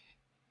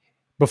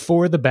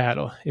 before the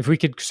battle, if we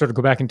could sort of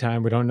go back in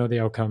time, we don't know the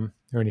outcome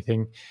or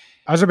anything.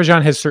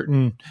 Azerbaijan has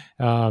certain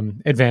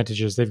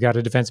advantages. They've got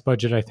a defense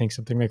budget, I think,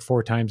 something like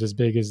 4 times as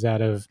big as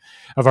that of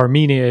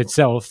Armenia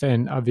itself,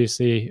 and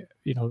obviously,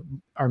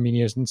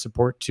 Armenia's in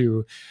support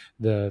to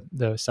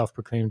the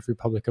self-proclaimed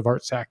Republic of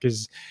Artsakh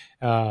is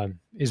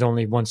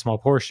only one small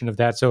portion of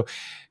that. So,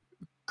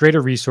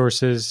 greater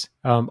resources,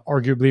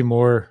 arguably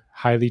more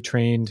highly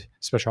trained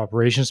special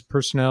operations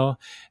personnel,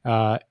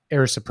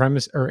 air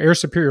supremacy or air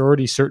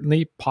superiority,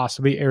 certainly,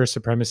 possibly air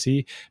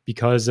supremacy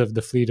because of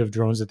the fleet of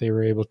drones that they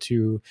were able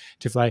to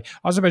fly.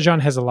 Azerbaijan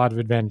has a lot of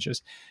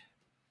advantages,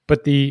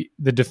 but the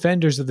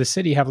defenders of the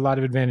city have a lot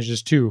of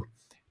advantages too.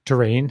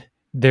 Terrain,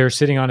 they're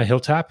sitting on a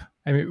hilltop.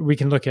 I mean, we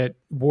can look at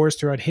wars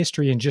throughout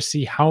history and just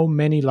see how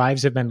many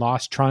lives have been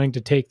lost trying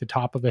to take the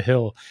top of a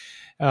hill.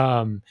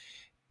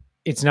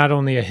 It's not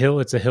only a hill,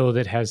 it's a hill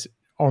that has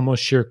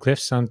almost sheer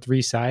cliffs on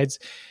 3 sides.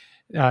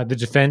 The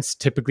defense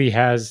typically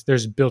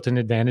there's built-in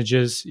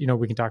advantages.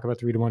 We can talk about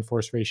 3-to-1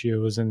 force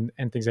ratios and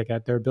things like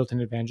that. There are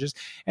built-in advantages,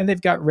 and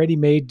they've got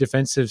ready-made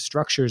defensive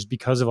structures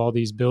because of all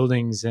these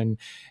buildings and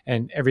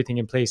everything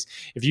in place.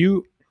 If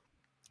you,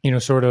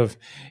 sort of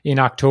in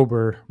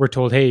October, we're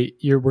told, hey,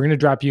 we're going to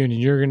drop you in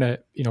and you're going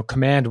to,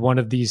 command one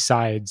of these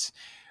sides.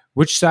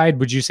 Which side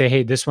would you say,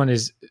 hey, this one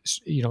is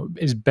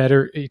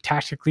better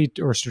tactically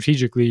or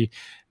strategically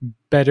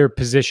better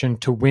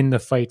positioned to win the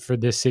fight for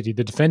this city,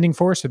 the defending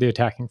force or the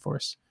attacking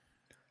force?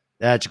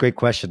 That's a great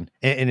question.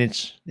 And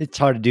it's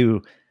hard to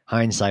do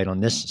hindsight on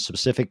this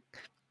specific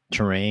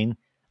terrain.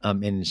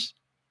 And it's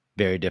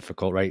very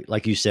difficult, right?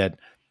 Like you said,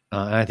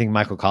 and I think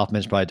Michael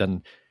Kaufman's probably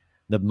done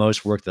the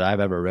most work that I've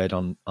ever read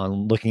on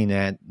looking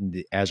at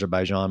the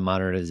Azerbaijan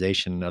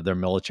modernization of their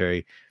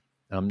military,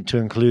 to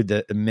include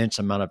the immense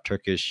amount of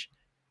Turkish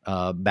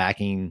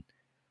backing,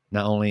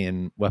 not only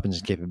in weapons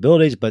and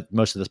capabilities, but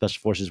most of the special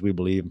forces we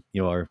believe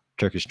are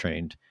Turkish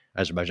trained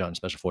Azerbaijan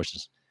special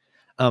forces.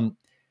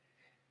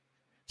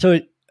 So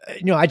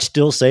I'd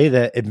still say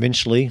that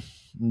eventually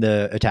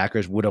the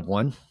attackers would have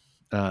won.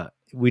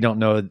 We don't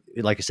know,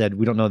 like I said,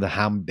 we don't know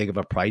how big of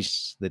a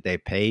price that they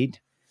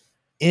paid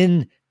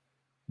in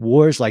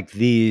wars like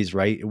these,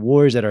 right?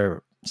 Wars that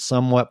are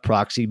somewhat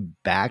proxy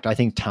backed. I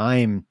think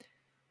time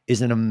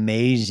is an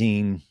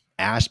amazing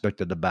aspect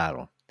of the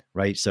battle,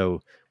 right?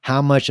 So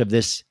how much of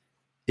this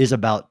is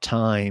about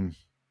time,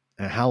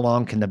 and how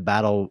long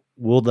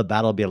will the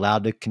battle be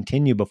allowed to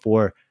continue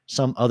before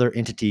some other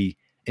entity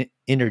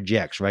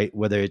interjects, right?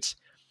 Whether it's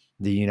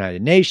the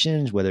United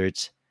Nations, whether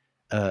it's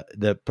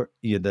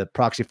the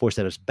proxy force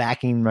that is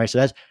backing, right?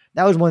 So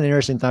that was one of the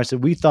interesting things. So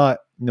we thought,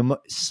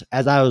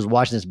 as I was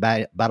watching this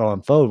battle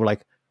unfold, we're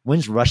like,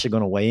 when's Russia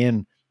going to weigh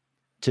in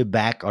to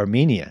back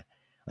Armenia?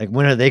 Like,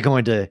 when are they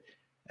going to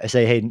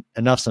say, hey,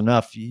 enough's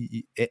enough,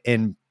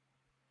 and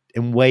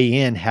weigh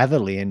in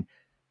heavily? And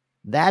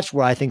that's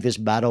where I think this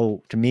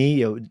battle, to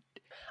me,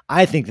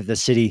 I think that the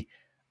city,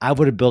 I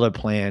would have built a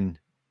plan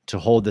to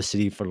hold the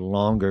city for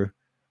longer,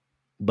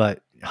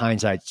 but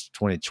hindsight's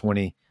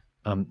 2020.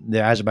 The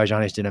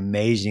Azerbaijanis did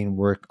amazing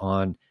work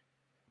on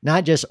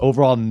not just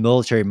overall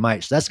military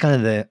might. So that's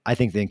kind of I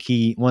think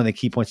one of the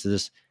key points of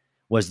this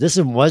was this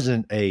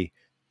wasn't a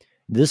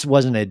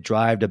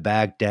drive to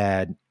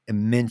Baghdad,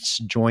 immense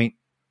joint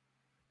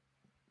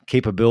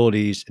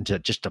capabilities and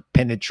to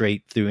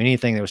penetrate through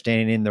anything that was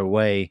standing in their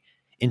way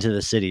into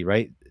the city,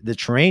 right? The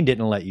terrain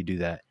didn't let you do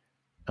that.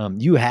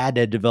 You had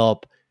to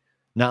develop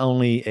not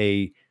only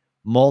a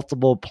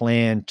multiple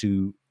plan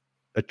to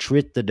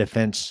attrit the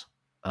defense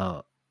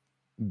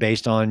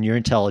based on your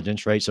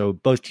intelligence, right? So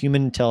both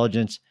human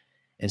intelligence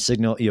and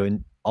signal,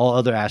 and all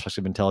other aspects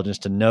of intelligence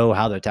to know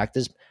how to attack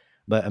this,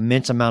 but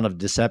immense amount of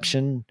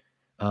deception,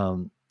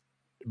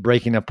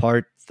 breaking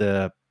apart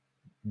the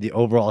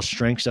overall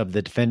strengths of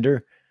the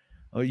defender.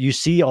 You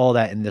see all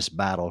that in this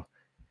battle.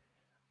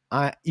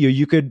 I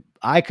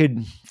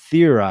could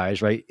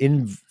theorize, right?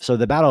 So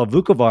the Battle of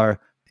Vukovar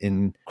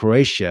in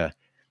Croatia,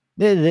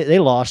 they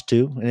lost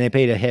too, and they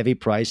paid a heavy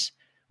price,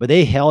 but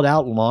they held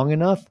out long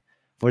enough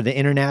for the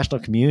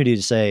international community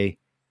to say,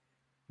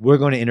 we're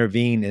going to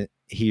intervene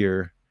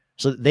here.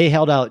 So they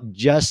held out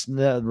just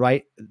the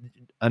right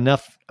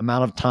enough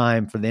amount of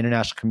time for the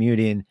international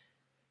community. And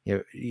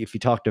if you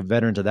talk to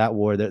veterans of that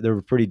war, they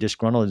were pretty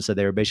disgruntled and said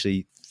they were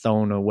basically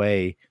thrown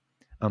away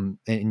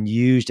and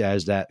used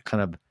as that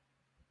kind of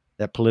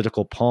that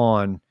political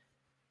pawn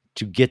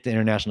to get the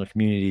international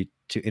community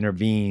to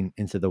intervene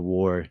into the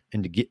war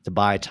and to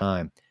buy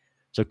time.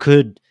 So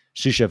could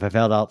Shushev have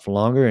held out for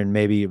longer, and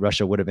maybe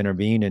Russia would have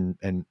intervened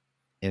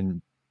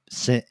and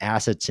sent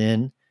assets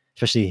in,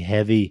 especially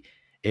heavy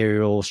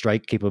aerial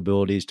strike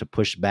capabilities to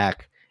push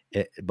back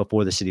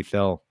before the city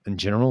fell in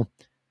general.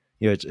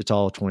 It's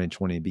all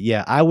 2020. But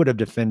yeah, I would have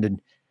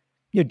defended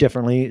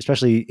differently,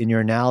 especially in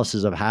your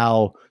analysis of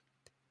how,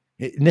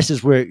 and this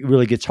is where it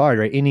really gets hard,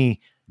 right?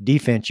 Any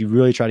defense, you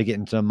really try to get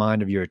into the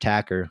mind of your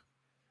attacker.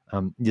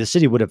 The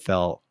city would have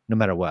fell no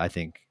matter what, I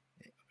think.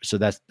 So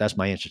that's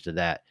my answer to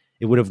that.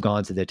 It would have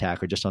gone to the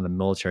attacker just on the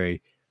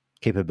military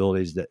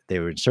capabilities that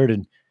they were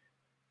inserted.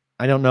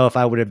 I don't know if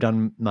I would have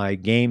done my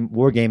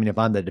wargaming if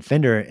I'm the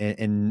defender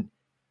and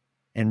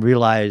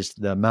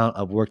realized the amount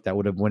of work that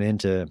would have went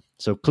into.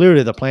 So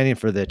clearly the planning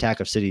for the attack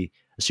of city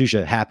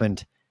Shusha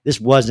happened.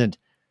 This wasn't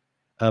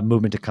a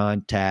movement to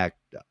contact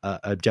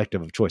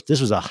objective of choice.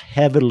 This was a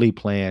heavily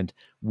planned,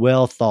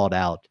 well thought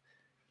out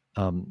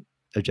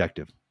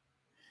objective.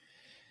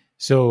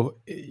 So,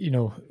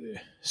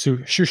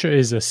 Shusha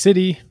is a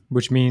city,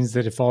 which means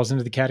that it falls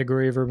into the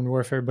category of urban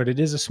warfare, but it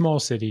is a small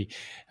city.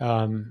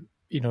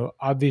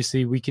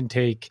 Obviously we can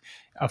take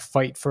a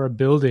fight for a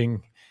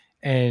building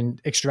and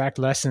extract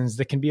lessons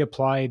that can be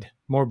applied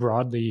more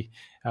broadly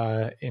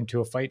into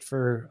a fight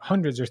for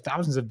hundreds or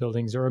thousands of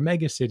buildings or a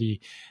mega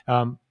city.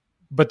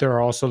 But there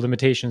are also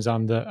limitations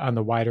on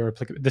the wider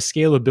the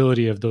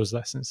scalability of those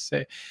lessons.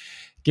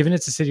 Given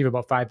it's a city of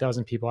about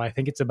 5,000 people, I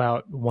think it's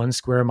about 1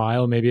 square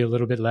mile, maybe a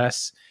little bit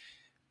less.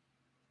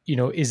 Do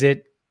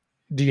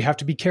you have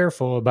to be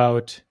careful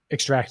about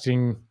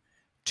extracting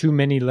too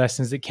many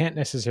lessons that can't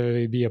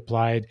necessarily be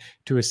applied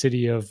to a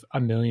city of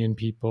 1 million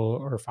people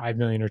or 5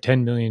 million or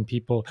 10 million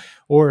people?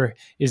 Or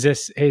is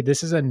this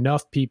is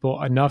enough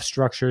people, enough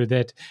structure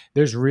that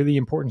there's really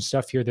important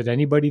stuff here that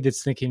anybody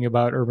that's thinking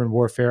about urban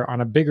warfare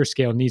on a bigger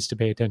scale needs to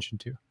pay attention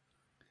to?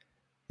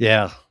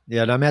 Yeah.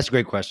 No, that's a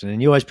great question.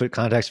 And you always put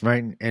context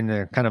right in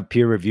the kind of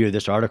peer review of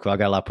this article. I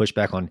got a lot of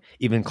pushback on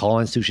even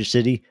calling Shusha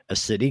City a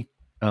city.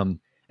 And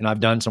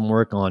I've done some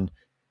work on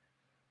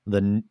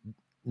the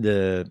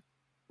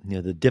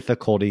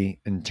difficulty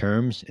in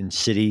terms, and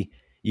city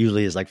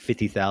usually is like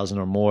 50,000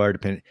 or more.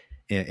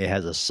 It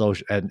has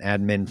an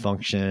admin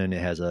function.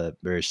 It has a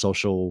very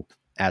social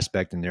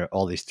aspect, and there are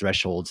all these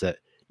thresholds that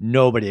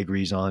nobody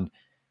agrees on.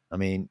 I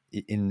mean,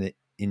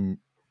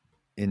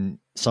 in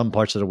some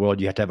parts of the world,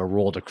 you have to have a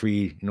royal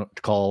decree,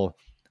 to call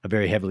a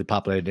very heavily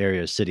populated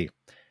area a city.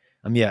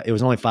 It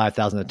was only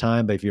 5,000 at the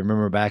time, but if you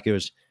remember back, it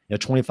was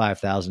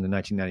 25,000 in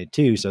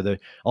 1992. So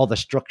all the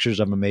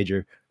structures of a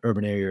major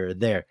urban area are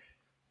there.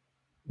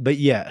 But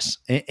yes,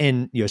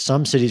 and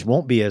some cities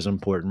won't be as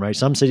important, right?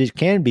 Some cities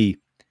can be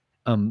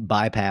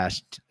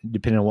bypassed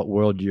depending on what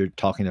world you're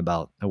talking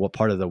about and what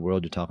part of the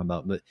world you're talking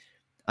about. But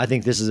I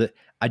think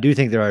I do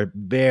think there are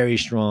very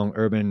strong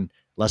urban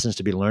lessons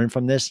to be learned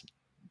from this.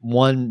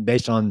 One,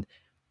 based on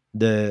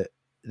the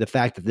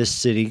fact that this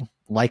city,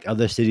 like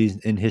other cities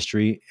in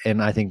history,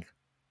 and I think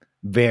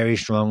very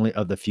strongly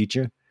of the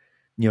future,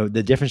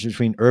 the difference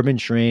between urban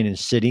terrain and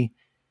city,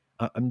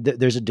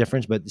 there's a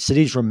difference, but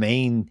cities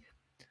remain,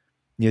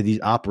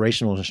 these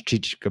operational and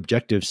strategic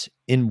objectives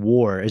in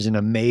war as in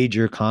a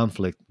major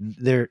conflict.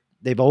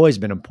 They've always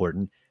been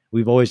important.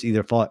 we've always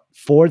either fought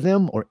for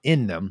them or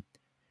in them.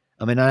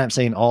 I mean, I'm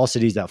saying all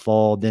cities that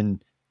fall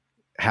then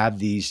have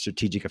these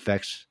strategic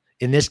effects.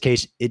 In this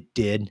case, it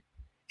did.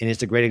 And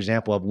it's a great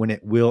example of when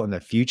it will in the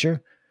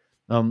future.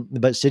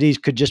 But cities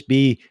could just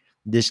be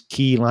this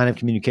key line of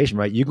communication,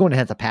 right? You're going to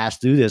have to pass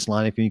through this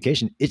line of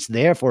communication. It's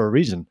there for a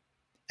reason.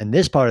 In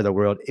this part of the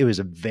world, it was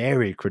a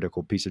very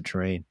critical piece of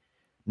terrain,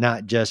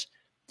 not just,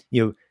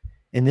 and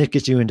this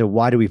gets you into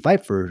why do we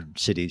fight for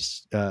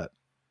cities?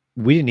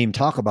 We didn't even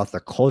talk about the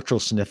cultural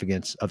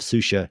significance of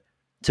Shusha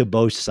to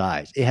both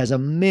sides. It has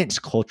immense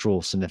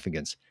cultural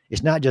significance.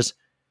 It's not just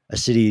a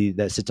city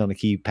that sits on a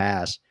key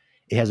pass.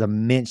 It has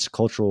immense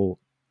cultural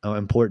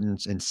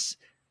importance and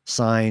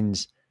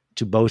signs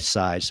to both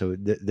sides. So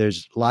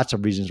there's lots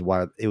of reasons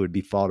why it would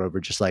be fought over,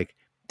 just like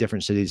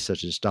different cities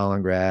such as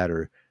Stalingrad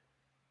or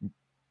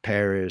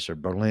Paris or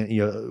Berlin,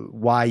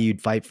 why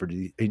you'd fight for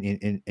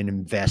and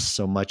invest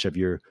so much of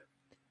your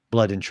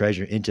blood and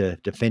treasure into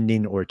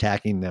defending or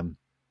attacking them.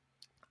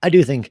 I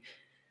do think,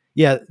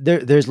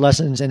 there's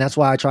lessons, and that's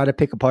why I try to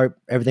pick apart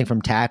everything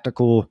from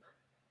tactical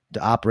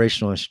to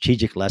operational and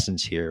strategic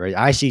lessons here, right?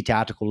 I see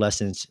tactical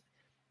lessons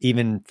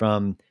even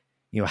from,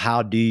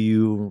 how do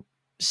you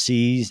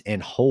seize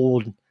and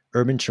hold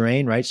urban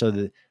terrain, right? So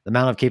the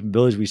amount of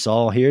capabilities we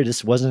saw here,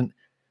 this wasn't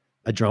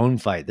a drone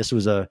fight. This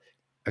was a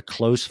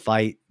close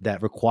fight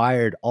that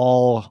required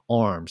all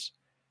arms.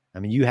 I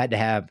mean, you had to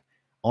have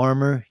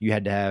armor, you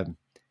had to have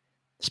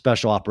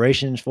special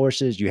operations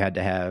forces, you had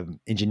to have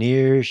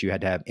engineers, you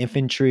had to have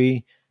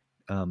infantry,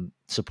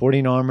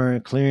 supporting armor,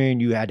 clearing,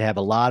 you had to have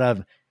a lot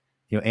of,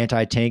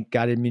 anti-tank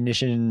guided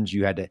munitions.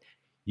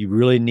 You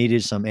really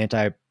needed some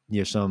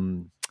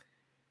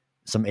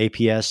some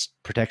APS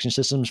protection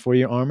systems for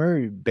your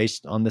armor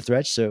based on the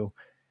threats. So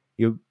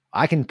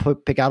I can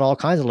pick out all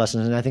kinds of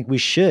lessons, and I think we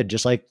should,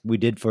 just like we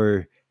did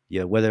for,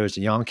 whether it was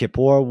the Yom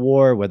Kippur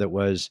War, whether it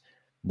was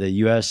the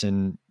U.S.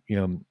 in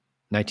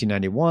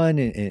 1991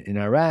 in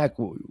Iraq.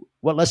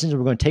 What lessons are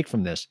we going to take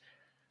from this?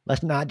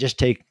 Let's not just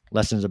take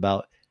lessons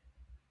about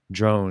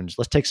drones.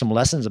 Let's take some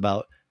lessons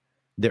about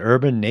the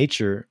urban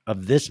nature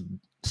of this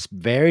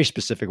very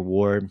specific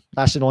war. It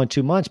lasted only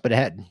 2 months, but it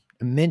had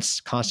immense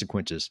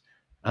consequences.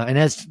 And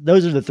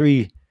those are the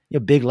three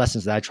big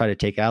lessons that I try to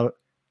take out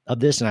of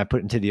this, and I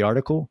put into the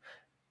article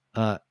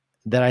that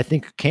I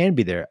think can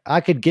be there.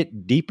 I could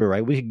get deeper,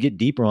 right? We could get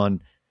deeper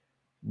on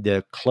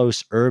the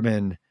close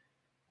urban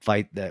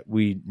fight that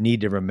we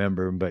need to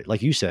remember. But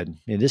like you said,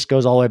 this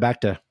goes all the way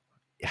back to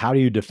how do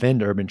you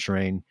defend urban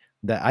terrain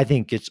that I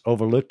think gets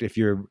overlooked if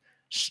you're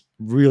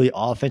really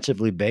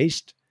offensively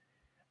based.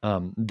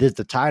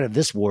 The tide of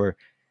this war,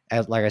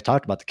 like I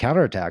talked about the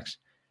counterattacks,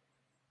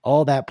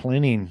 all that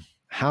planning,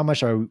 how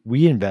much are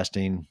we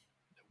investing,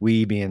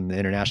 we being the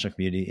international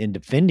community, in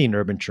defending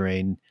urban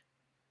terrain?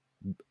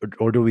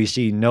 Or do we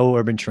see no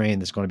urban terrain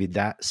that's going to be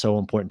that so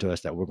important to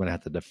us that we're going to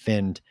have to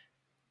defend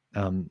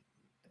and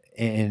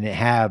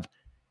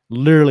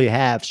literally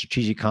have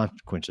strategic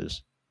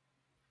consequences?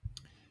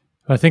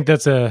 I think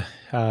that's an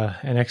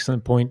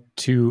excellent point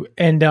to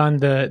end on.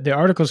 The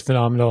article's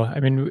phenomenal. I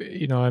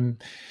mean, I'm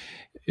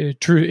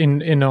true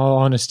in all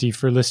honesty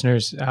for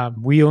listeners.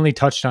 We only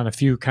touched on a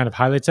few kind of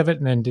highlights of it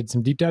and then did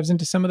some deep dives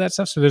into some of that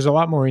stuff. So there's a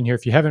lot more in here.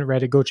 If you haven't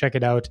read it, go check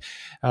it out.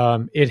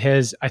 It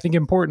has, I think,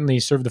 importantly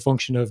served the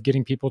function of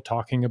getting people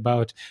talking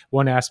about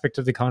one aspect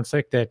of the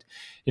conflict that,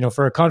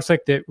 for a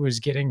conflict that was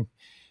getting,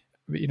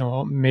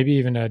 maybe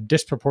even a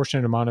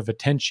disproportionate amount of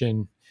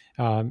attention,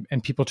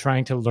 and people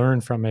trying to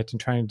learn from it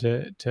and trying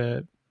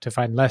to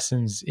find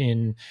lessons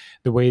in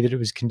the way that it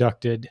was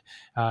conducted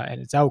and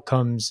its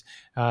outcomes.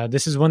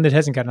 This is one that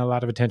hasn't gotten a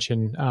lot of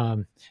attention,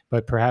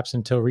 but perhaps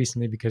until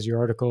recently, because your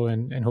article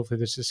and hopefully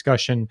this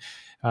discussion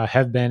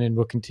have been and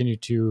will continue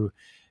to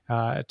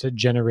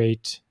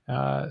generate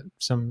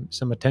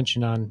some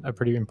attention on a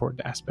pretty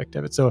important aspect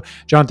of it. So,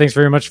 John, thanks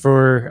very much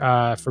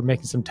for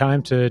making some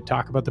time to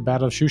talk about the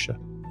Battle of Shusha.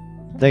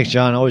 Thanks,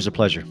 John. Always a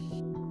pleasure.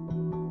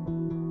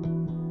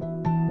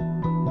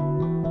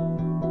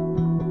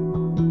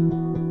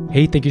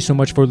 Hey, thank you so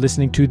much for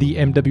listening to the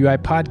MWI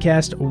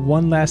podcast.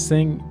 One last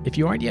thing, if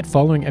you aren't yet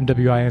following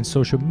MWI on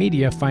social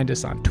media, find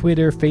us on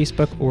Twitter,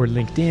 Facebook, or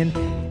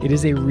LinkedIn. It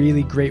is a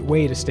really great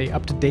way to stay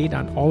up to date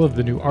on all of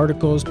the new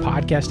articles,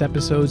 podcast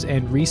episodes,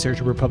 and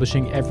research we're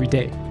publishing every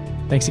day.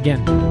 Thanks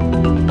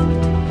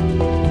again.